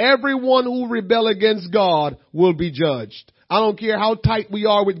 Everyone who rebel against God will be judged. I don't care how tight we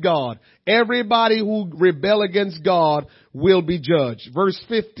are with God. Everybody who rebel against God will be judged. Verse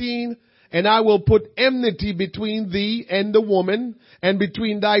 15, and I will put enmity between thee and the woman, and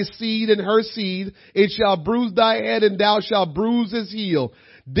between thy seed and her seed. It shall bruise thy head, and thou shalt bruise his heel.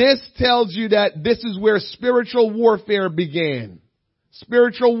 This tells you that this is where spiritual warfare began.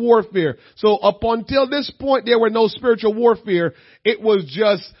 Spiritual warfare. So up until this point, there were no spiritual warfare. It was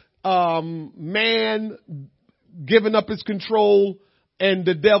just man giving up his control and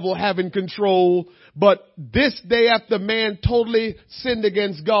the devil having control. But this day after man totally sinned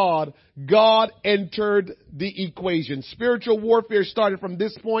against God, God entered the equation. Spiritual warfare started from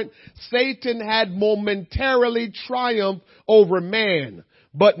this point. Satan had momentarily triumphed over man.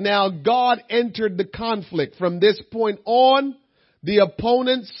 But now God entered the conflict. From this point on, the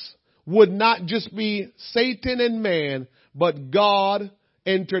opponents would not just be Satan and man, but God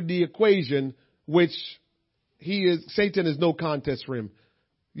entered the equation, which Satan is no contest for him.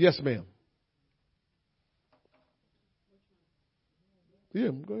 Yes, ma'am. Yeah,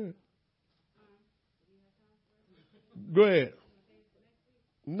 go ahead. Go ahead.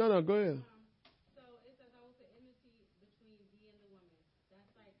 No, go ahead.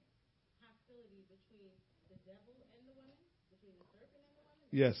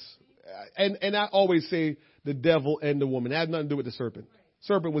 Yes. And I always say the devil and the woman. It had nothing to do with the serpent. Right.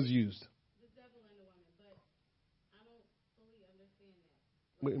 Serpent was used. The devil and the woman, but I don't fully understand that.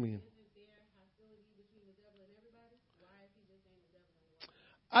 What do you mean? Isn't there hostility between the devil and everybody? Why is he just saying the devil and the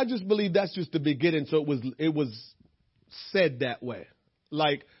woman? I just believe that's just the beginning, so it was said that way.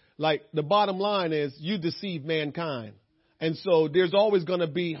 Like the bottom line is you deceive mankind. And so there's always going to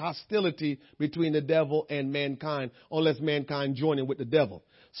be hostility between the devil and mankind unless mankind join in with the devil.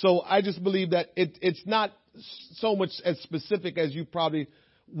 So I just believe that it's not so much as specific as you probably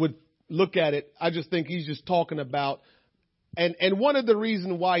would look at it. I just think he's just talking about, and one of the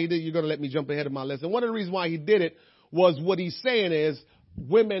reasons why he did, you're going to let me jump ahead of my lesson. One of the reasons why he did it was what he's saying is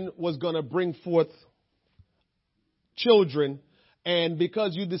women was going to bring forth children. And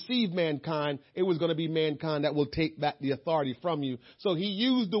because you deceive mankind, it was going to be mankind that will take back the authority from you. So he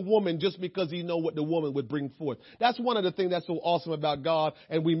used the woman just because he know what the woman would bring forth. That's one of the things that's so awesome about God.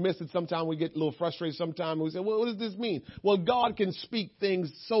 And we miss it sometimes. We get a little frustrated sometimes. We say, well, what does this mean? Well, God can speak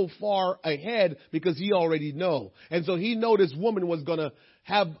things so far ahead because he already know. And so he know this woman was going to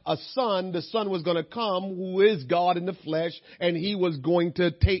have a son. The son was going to come who is God in the flesh, and he was going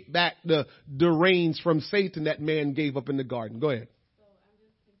to take back the reins from Satan that man gave up in the garden. Go ahead. So I'm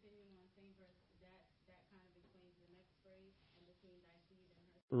just continuing on same verse. That kind of explains the next phrase, and between thy seed and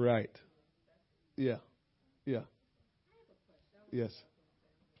her. Right. Yeah. Yeah. Yes.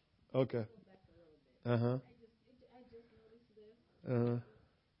 Okay. Uh-huh. I just noticed this. Uh-huh.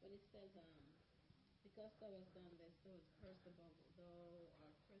 When it says, because thou hast done this, thou hast cursed above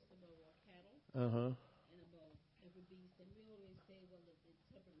all cattle Uh-huh. and above every beast. And we always say, well, the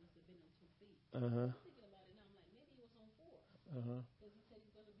serpent must have been on 2 feet. Uh-huh. I'm thinking about it now. I'm like, maybe he was on 4. Uh-huh. Because he said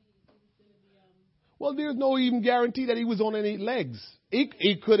he's going to be, Well, there's no even guarantee that he was on any legs.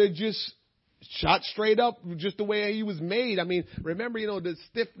 He could have just shot straight up just the way he was made. I mean, remember, the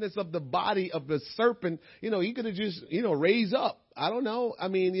stiffness of the body of the serpent, he could have just, raised up. I don't know. I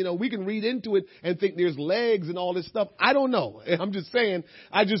mean, we can read into it and think there's legs and all this stuff. I don't know. I'm just saying,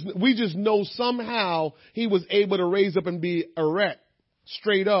 we just know somehow he was able to raise up and be erect,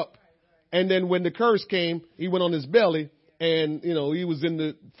 straight up. And then when the curse came, he went on his belly. And, he was in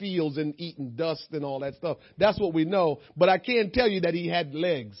the fields and eating dust and all that stuff. That's what we know. But I can't tell you that he had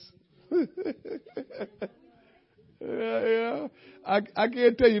legs. Yeah. I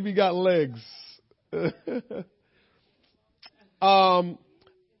can't tell you if he got legs.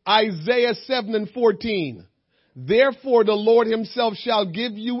 Isaiah 7:14. Therefore the Lord himself shall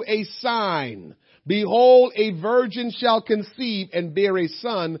give you a sign. Behold, a virgin shall conceive and bear a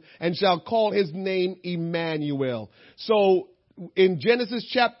son, and shall call his name Emmanuel. So in Genesis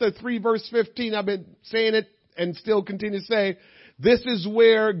chapter 3, verse 15, I've been saying it and still continue to say, this is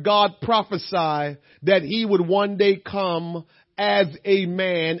where God prophesied that he would one day come as a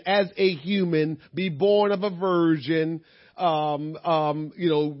man, as a human, be born of a virgin, be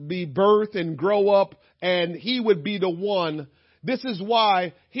birthed and grow up, and he would be the one. This is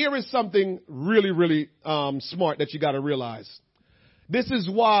why, here is something really, really smart that you got to realize. This is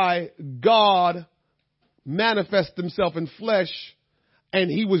why God manifested himself in flesh, and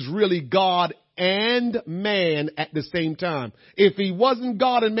he was really God and man at the same time. If he wasn't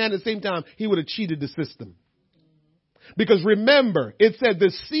God and man at the same time, he would have cheated the system. Because remember, it said the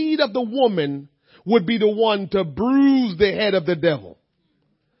seed of the woman would be the one to bruise the head of the devil.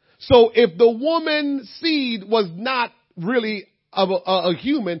 So if the woman's seed was not really of a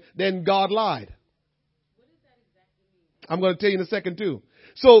human, then God lied. what does that exactly mean? I'm going to tell you in a second too.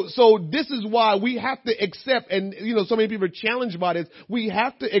 So this is why we have to accept, and so many people are challenged by this. We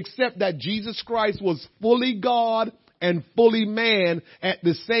have to accept that Jesus Christ was fully God and fully man at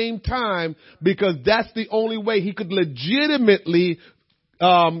the same time, because that's the only way he could legitimately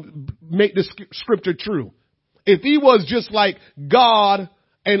make the scripture true. If he was just like God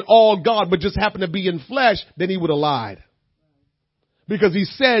and all God, but just happened to be in flesh, then he would have lied. Because he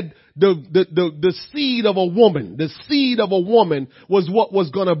said the seed of a woman was what was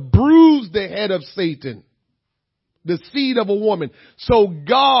going to bruise the head of Satan. The seed of a woman. So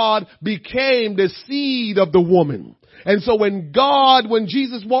God became the seed of the woman. And so when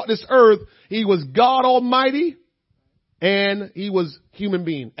Jesus walked this earth, he was God Almighty and he was human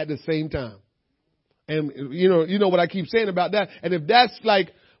being at the same time. And you know what I keep saying about that. And if that's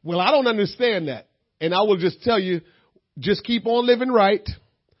like, well, I don't understand that. And I will just tell you, just keep on living right.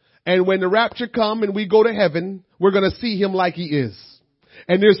 And when the rapture come and we go to heaven, we're going to see him like he is.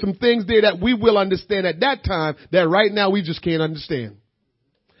 And there's some things there that we will understand at that time that right now we just can't understand.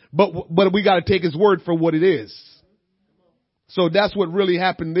 But we got to take his word for what it is. So that's what really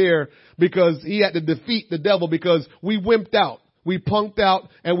happened there, because he had to defeat the devil, because we wimped out. We punked out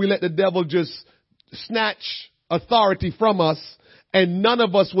and we let the devil just snatch authority from us. And none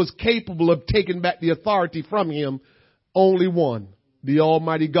of us was capable of taking back the authority from him. Only one, the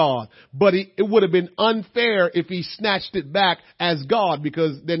Almighty God. But it would have been unfair if he snatched it back as God,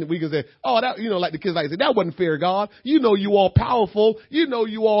 because then we could say, oh, that, like the kids like to say, that wasn't fair, God. You all powerful.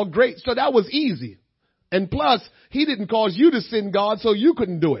 You all great. So that was easy. And plus, he didn't cause you to sin, God, so you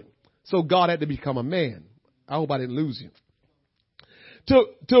couldn't do it. So God had to become a man. I hope I didn't lose you.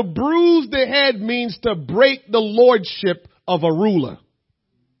 To bruise the head means to break the lordship of a ruler.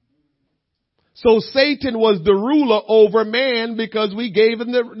 So Satan was the ruler over man because we gave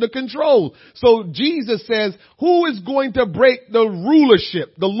him the control. So Jesus says, who is going to break the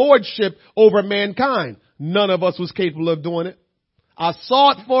rulership, the lordship over mankind? None of us was capable of doing it. I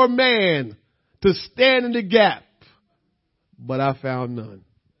sought for man to stand in the gap, but I found none.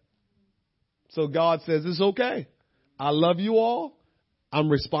 So God says, it's okay. I love you all. I'm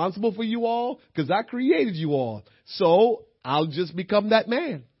responsible for you all because I created you all. So I'll just become that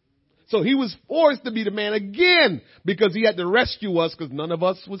man. So he was forced to be the man again because he had to rescue us because none of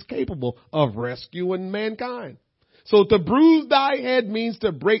us was capable of rescuing mankind. So to bruise thy head means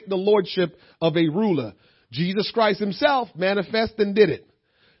to break the lordship of a ruler. Jesus Christ himself manifested and did it.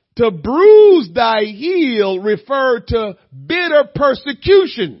 To bruise thy heel referred to bitter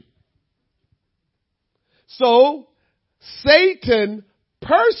persecution. So Satan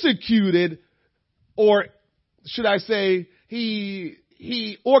persecuted, or should I say, he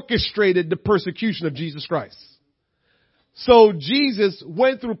orchestrated the persecution of Jesus Christ. So Jesus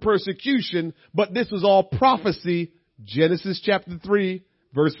went through persecution, but this was all prophecy. Genesis chapter 3,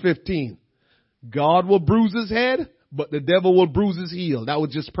 verse 15. God will bruise his head, but the devil will bruise his heel. That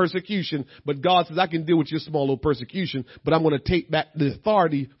was just persecution. But God says, I can deal with your small little persecution, but I'm going to take back the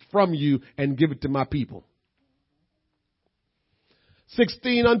authority from you and give it to my people.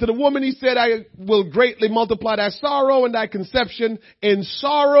 16, unto the woman he said, I will greatly multiply thy sorrow and thy conception. In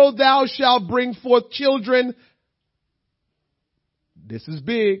sorrow thou shalt bring forth children. This is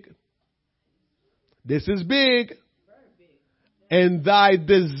big. This is big. And thy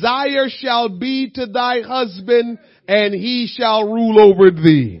desire shall be to thy husband, and he shall rule over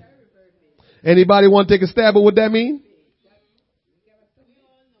thee. Anybody want to take a stab at what that means?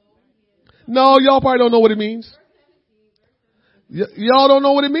 No, y'all probably don't know what it means. Y'all don't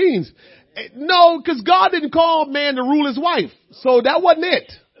know what it means. No, because God didn't call man to rule his wife. So that wasn't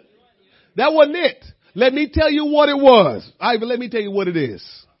it. That wasn't it. Let me tell you what it was. Ivan, let me tell you what it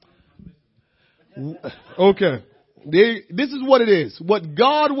is. Okay. This is what it is. What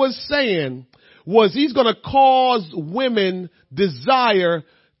God was saying was he's going to cause women desire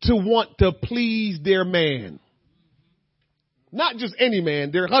to want to please their man. Not just any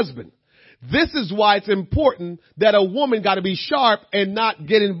man, their husband. This is why it's important that a woman got to be sharp and not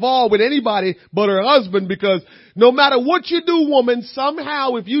get involved with anybody but her husband, because no matter what you do, woman,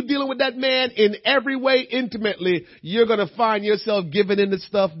 somehow if you're dealing with that man in every way intimately, you're going to find yourself giving in to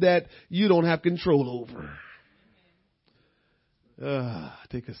stuff that you don't have control over.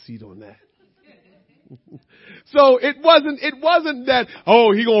 Take a seat on that. So it wasn't that,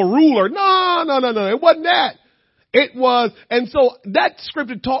 oh, he gonna rule her. No. It wasn't that. It was, and so that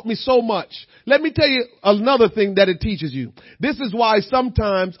scripture taught me so much. Let me tell you another thing that it teaches you. This is why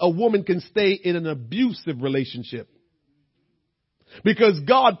sometimes a woman can stay in an abusive relationship. Because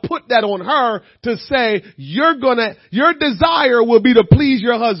God put that on her to say, your desire will be to please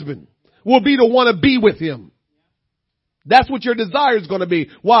your husband, will be to want to be with him. That's what your desire is going to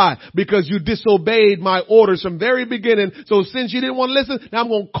be. Why? Because you disobeyed my orders from very beginning. So since you didn't want to listen, now I'm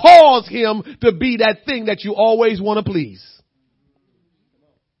going to cause him to be that thing that you always want to please.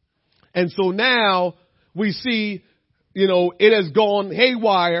 And so now we see, it has gone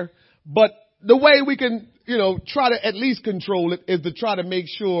haywire, but the way we can, try to at least control it is to try to make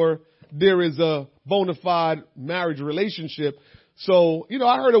sure there is a bona fide marriage relationship. So,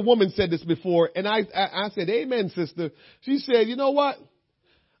 I heard a woman said this before, and I said, amen, sister. She said, you know what?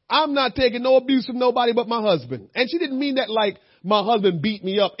 I'm not taking no abuse from nobody but my husband. And she didn't mean that like my husband beat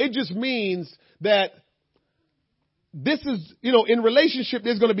me up. It just means that this is, in relationship,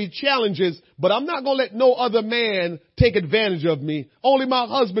 there's going to be challenges, but I'm not going to let no other man take advantage of me. Only my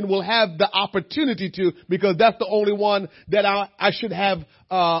husband will have the opportunity to, because that's the only one that I should have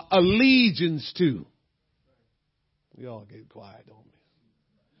allegiance to. Y'all get quiet on me.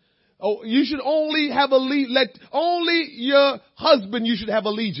 Oh, you should only have only your husband you should have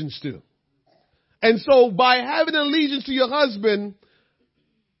allegiance to. And so by having allegiance to your husband,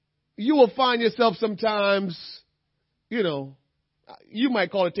 you will find yourself sometimes, you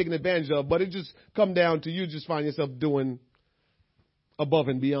might call it taking advantage of, but it just come down to you just find yourself doing above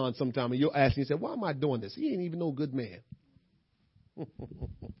and beyond sometime. And you'll ask yourself, why am I doing this? He ain't even no good man.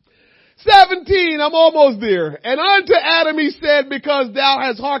 17, I'm almost there. And unto Adam he said, because thou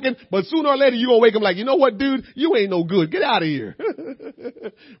hast hearkened, but sooner or later you're going to wake him like, you know what, dude? You ain't no good. Get out of here.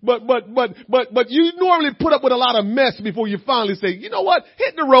 But you normally put up with a lot of mess before you finally say, you know what?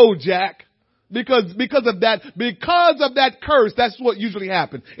 Hit the road, Jack. Because of that curse, that's what usually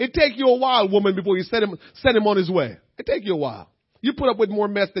happens. It take you a while, woman, before you set him on his way. It take you a while. You put up with more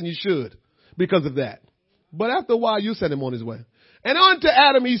mess than you should because of that. But after a while, you set him on his way. And unto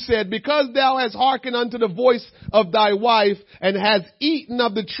Adam he said, because thou hast hearkened unto the voice of thy wife, and hast eaten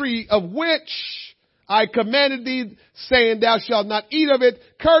of the tree of which I commanded thee, saying, thou shalt not eat of it,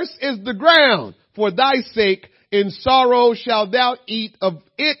 cursed is the ground for thy sake. In sorrow shalt thou eat of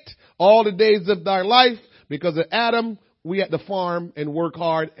it all the days of thy life. Because of Adam, we had to farm and work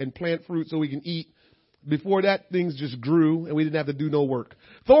hard and plant fruit so we can eat. Before that, things just grew and we didn't have to do no work.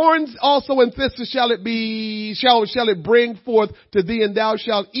 Thorns also and thistles shall it bring forth to thee, and thou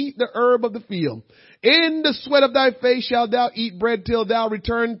shalt eat the herb of the field. In the sweat of thy face shalt thou eat bread till thou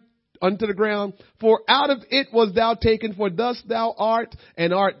return unto the ground. For out of it was thou taken, for dust thou art,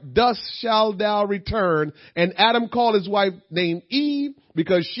 and dust shalt thou return. And Adam called his wife named Eve,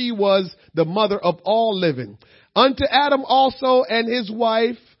 because she was the mother of all living. Unto Adam also and his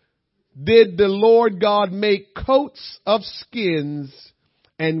wife did the Lord God make coats of skins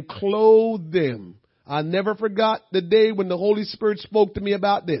and clothe them. I never forgot the day when the Holy Spirit spoke to me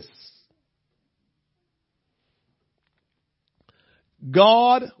about this.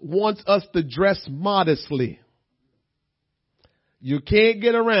 God wants us to dress modestly. You can't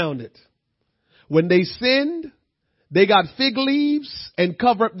get around it. When they sinned, they got fig leaves and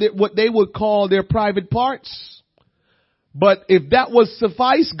covered up what they would call their private parts. But if that was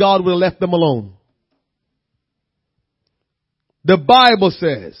suffice, God would have left them alone. The Bible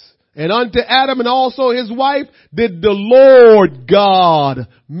says, and unto Adam and also his wife did the Lord God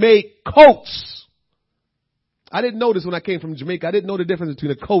make coats. I didn't know this when I came from Jamaica. I didn't know the difference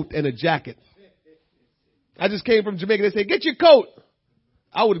between a coat and a jacket. I just came from Jamaica. They said, get your coat.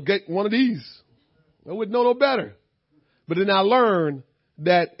 I would get one of these. I wouldn't know no better. But then I learned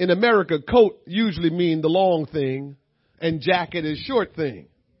that in America, coat usually mean the long thing and jacket is short thing.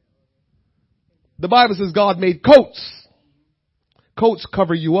 The Bible says God made coats. Coats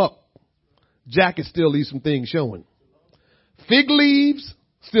cover you up. Jackets still leave some things showing. Fig leaves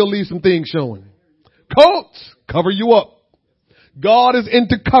still leave some things showing. Coats cover you up. God is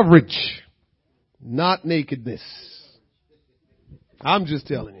into coverage, not nakedness. I'm just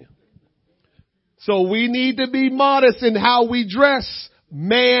telling you. So we need to be modest in how we dress,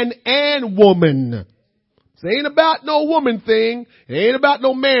 man and woman. It ain't about no woman thing. It ain't about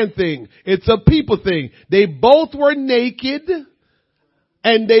no man thing. It's a people thing. They both were naked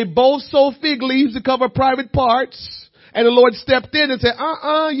and they both sewed fig leaves to cover private parts. And the Lord stepped in and said,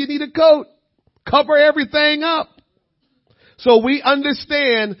 you need a coat. Cover everything up. So we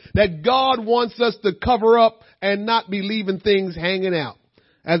understand that God wants us to cover up and not be leaving things hanging out.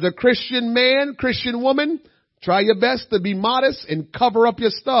 As a Christian man, Christian woman, try your best to be modest and cover up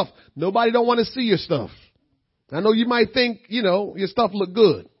your stuff. Nobody don't want to see your stuff. I know you might think, your stuff look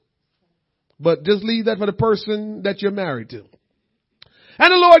good, but just leave that for the person that you're married to.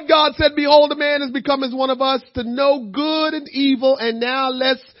 And the Lord God said, behold, a man has become as one of us to know good and evil. And now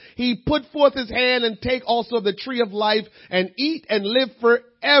lest he put forth his hand and take also of the tree of life and eat and live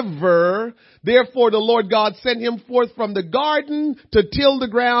forever. Therefore the Lord God sent him forth from the garden to till the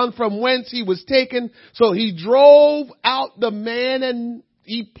ground from whence he was taken. So he drove out the man, and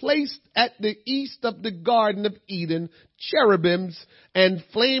he placed at the east of the Garden of Eden cherubims and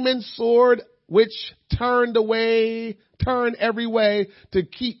flaming sword, which turn every way to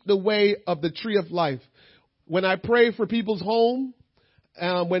keep the way of the tree of life. When I pray for people's home,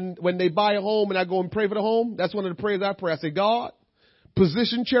 when they buy a home and I go and pray for the home, that's one of the prayers I pray. I say, God,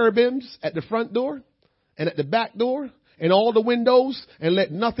 position cherubims at the front door and at the back door and all the windows, and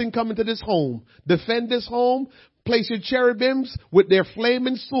let nothing come into this home. Defend this home. Place your cherubims with their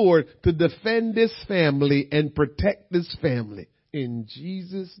flaming sword to defend this family and protect this family. In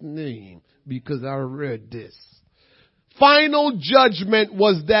Jesus' name, because I read this. Final judgment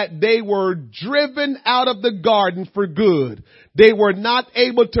was that they were driven out of the garden for good. They were not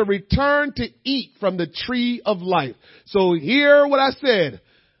able to return to eat from the tree of life. So hear what I said.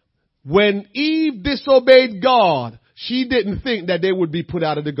 When Eve disobeyed God, she didn't think that they would be put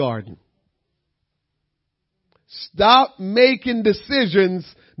out of the garden. Stop making decisions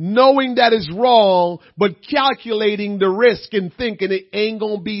knowing that is wrong, but calculating the risk and thinking it ain't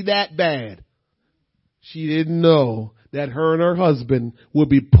going to be that bad. She didn't know that her and her husband would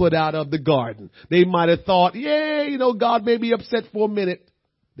be put out of the garden. They might have thought, God may be upset for a minute.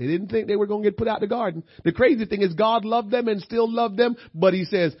 They didn't think they were going to get put out of the garden. The crazy thing is God loved them and still loved them, but he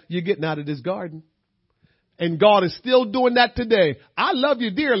says, you're getting out of this garden. And God is still doing that today. I love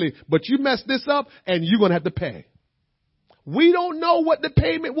you dearly, but you messed this up and you're going to have to pay. We don't know what the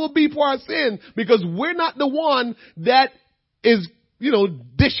payment will be for our sin because we're not the one that is,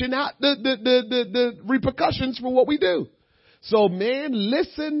 dishing out the repercussions for what we do. So man,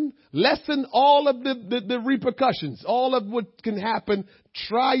 lessen all of the repercussions, all of what can happen.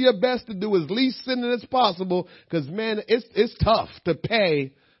 Try your best to do as least sinning as possible because man, it's tough to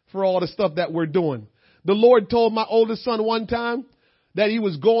pay for all the stuff that we're doing. The Lord told my oldest son one time that he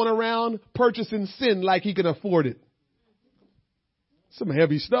was going around purchasing sin like he could afford it. Some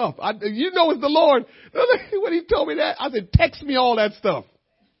heavy stuff. It's the Lord. When he told me that, I said, text me all that stuff.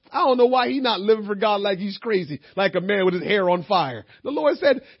 I don't know why he's not living for God like he's crazy, like a man with his hair on fire. The Lord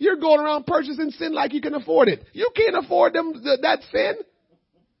said, you're going around purchasing sin like you can afford it. You can't afford that sin.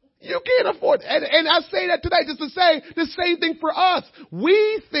 You can't afford it. And I say that today just to say the same thing for us.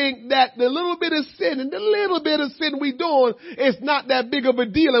 We think that the little bit of sin and the little bit of sin we doing is not that big of a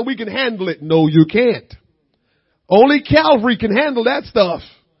deal and we can handle it. No, you can't. Only Calvary can handle that stuff.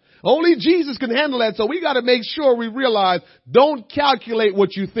 Only Jesus can handle that. So we got to make sure we realize, don't calculate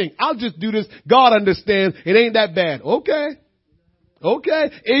what you think. I'll just do this. God understands. It ain't that bad. Okay.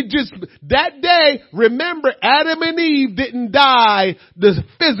 It just, that day, remember, Adam and Eve didn't die the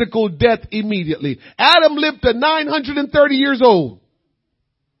physical death immediately. Adam lived to 930 years old.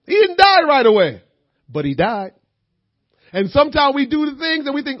 He didn't die right away, but he died. And sometimes we do the things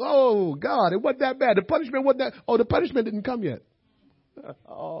and we think, oh God, it wasn't that bad. The punishment wasn't that, the punishment didn't come yet.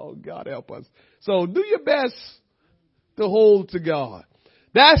 Oh, God help us. So do your best to hold to God.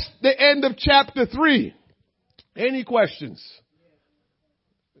 That's the end of chapter 3. Any questions?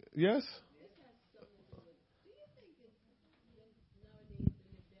 Yes?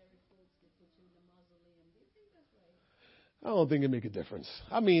 I don't think it make a difference.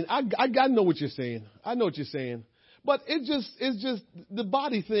 I mean, I know what you're saying. I know what you're saying. But it's just, the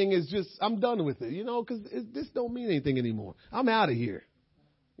body thing is just, I'm done with it, because this don't mean anything anymore. I'm out of here.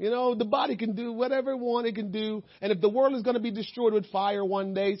 The body can do whatever it wants it can do. And if the world is going to be destroyed with fire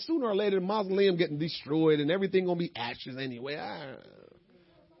one day, sooner or later, the mausoleum getting destroyed and everything going to be ashes anyway.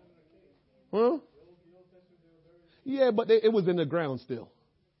 Huh? Yeah, but it was in the ground still.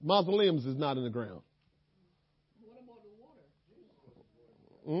 Mausoleums is not in the ground.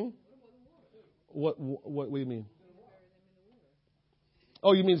 What do you mean?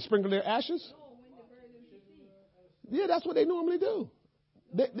 Oh, you mean sprinkle their ashes? Yeah, that's what they normally do.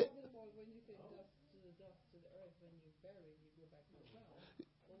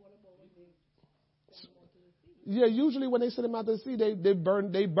 Yeah, usually when they send them out to the sea, they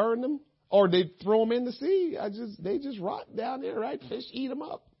burn them or they throw them in the sea. They just rot down there, right? Fish eat them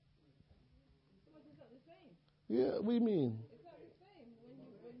up. Yeah, what do you mean?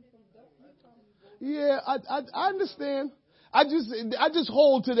 Yeah, I understand. I just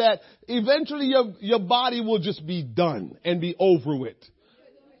hold to that. Eventually your body will just be done and be over with.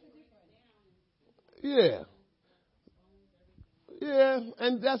 Yeah. Yeah,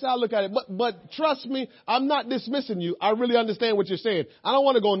 and that's how I look at it. But trust me, I'm not dismissing you. I really understand what you're saying. I don't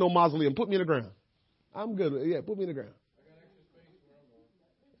want to go in no mausoleum. Put me in the ground. I'm good. Yeah, put me in the ground.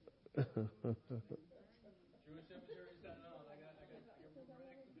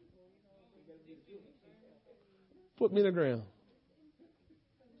 Put me in the ground.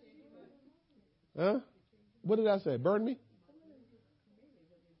 Huh? What did I say? Burn me?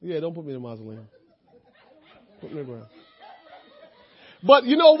 Yeah, don't put me in a mausoleum. Put me in the ground. But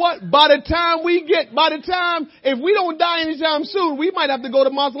you know what? By the time, if we don't die anytime soon, we might have to go to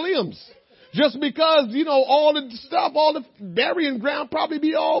mausoleums. Just because, all the stuff, all the burying ground probably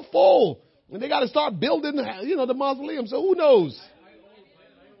be all full. And they got to start building, the mausoleum. So who knows?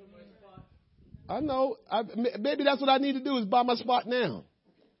 I know. Maybe that's what I need to do is buy my spot now.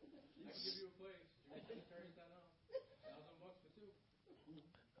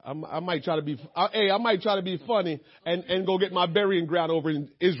 I might try to be funny and go get my burying ground over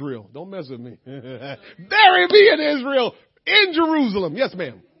in Israel. Don't mess with me. Bury me in Israel, in Jerusalem. Yes,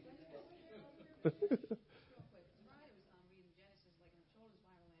 ma'am.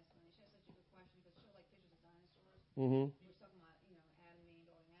 Mm-hmm.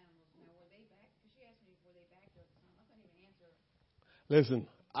 Listen,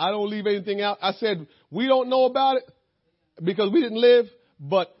 I don't leave anything out. I said we don't know about it because we didn't live.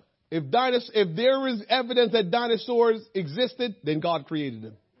 But if there is evidence that dinosaurs existed, then God created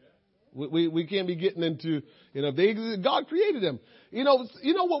them. We can't be getting into, if they existed, God created them. You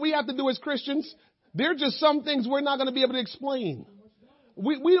know what we have to do as Christians? There are just some things we're not going to be able to explain.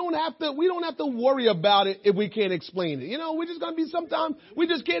 We don't have to worry about it if we can't explain it. We're just going to be sometimes we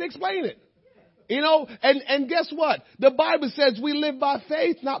just can't explain it. And guess what? The Bible says we live by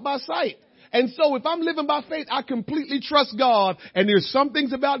faith, not by sight. And so if I'm living by faith, I completely trust God. And there's some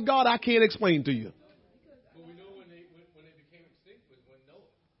things about God I can't explain to you. But we know when they became extinct was when Noah.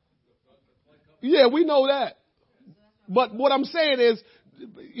 Yeah, we know that. But what I'm saying is,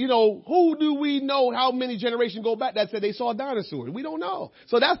 who do we know how many generations go back that said they saw dinosaurs? We don't know.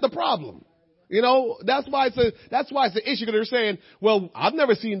 So that's the problem. That's why it's an issue because they're saying, well, I've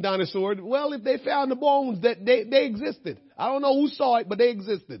never seen dinosaurs. Well, if they found the bones, that they existed. I don't know who saw it, but they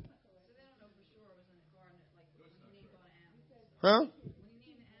existed. Huh?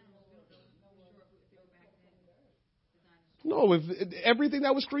 No, if everything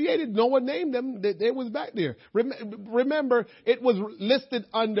that was created, Noah named them. They was back there. Remember, it was listed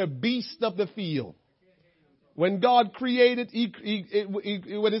under beasts of the field. When God created,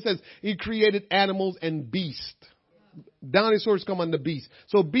 when it says He created animals and beasts, dinosaurs come under beasts.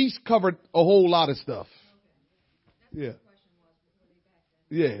 So beasts covered a whole lot of stuff. Yeah.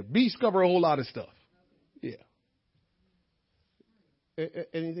 Yeah, beasts cover a whole lot of stuff. Yeah.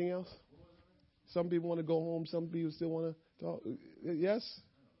 Anything else? Some people want to go home. Some people still want to talk. Yes.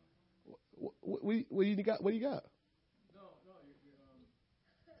 What you got? What do you got?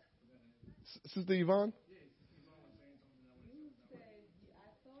 Sister Yvonne?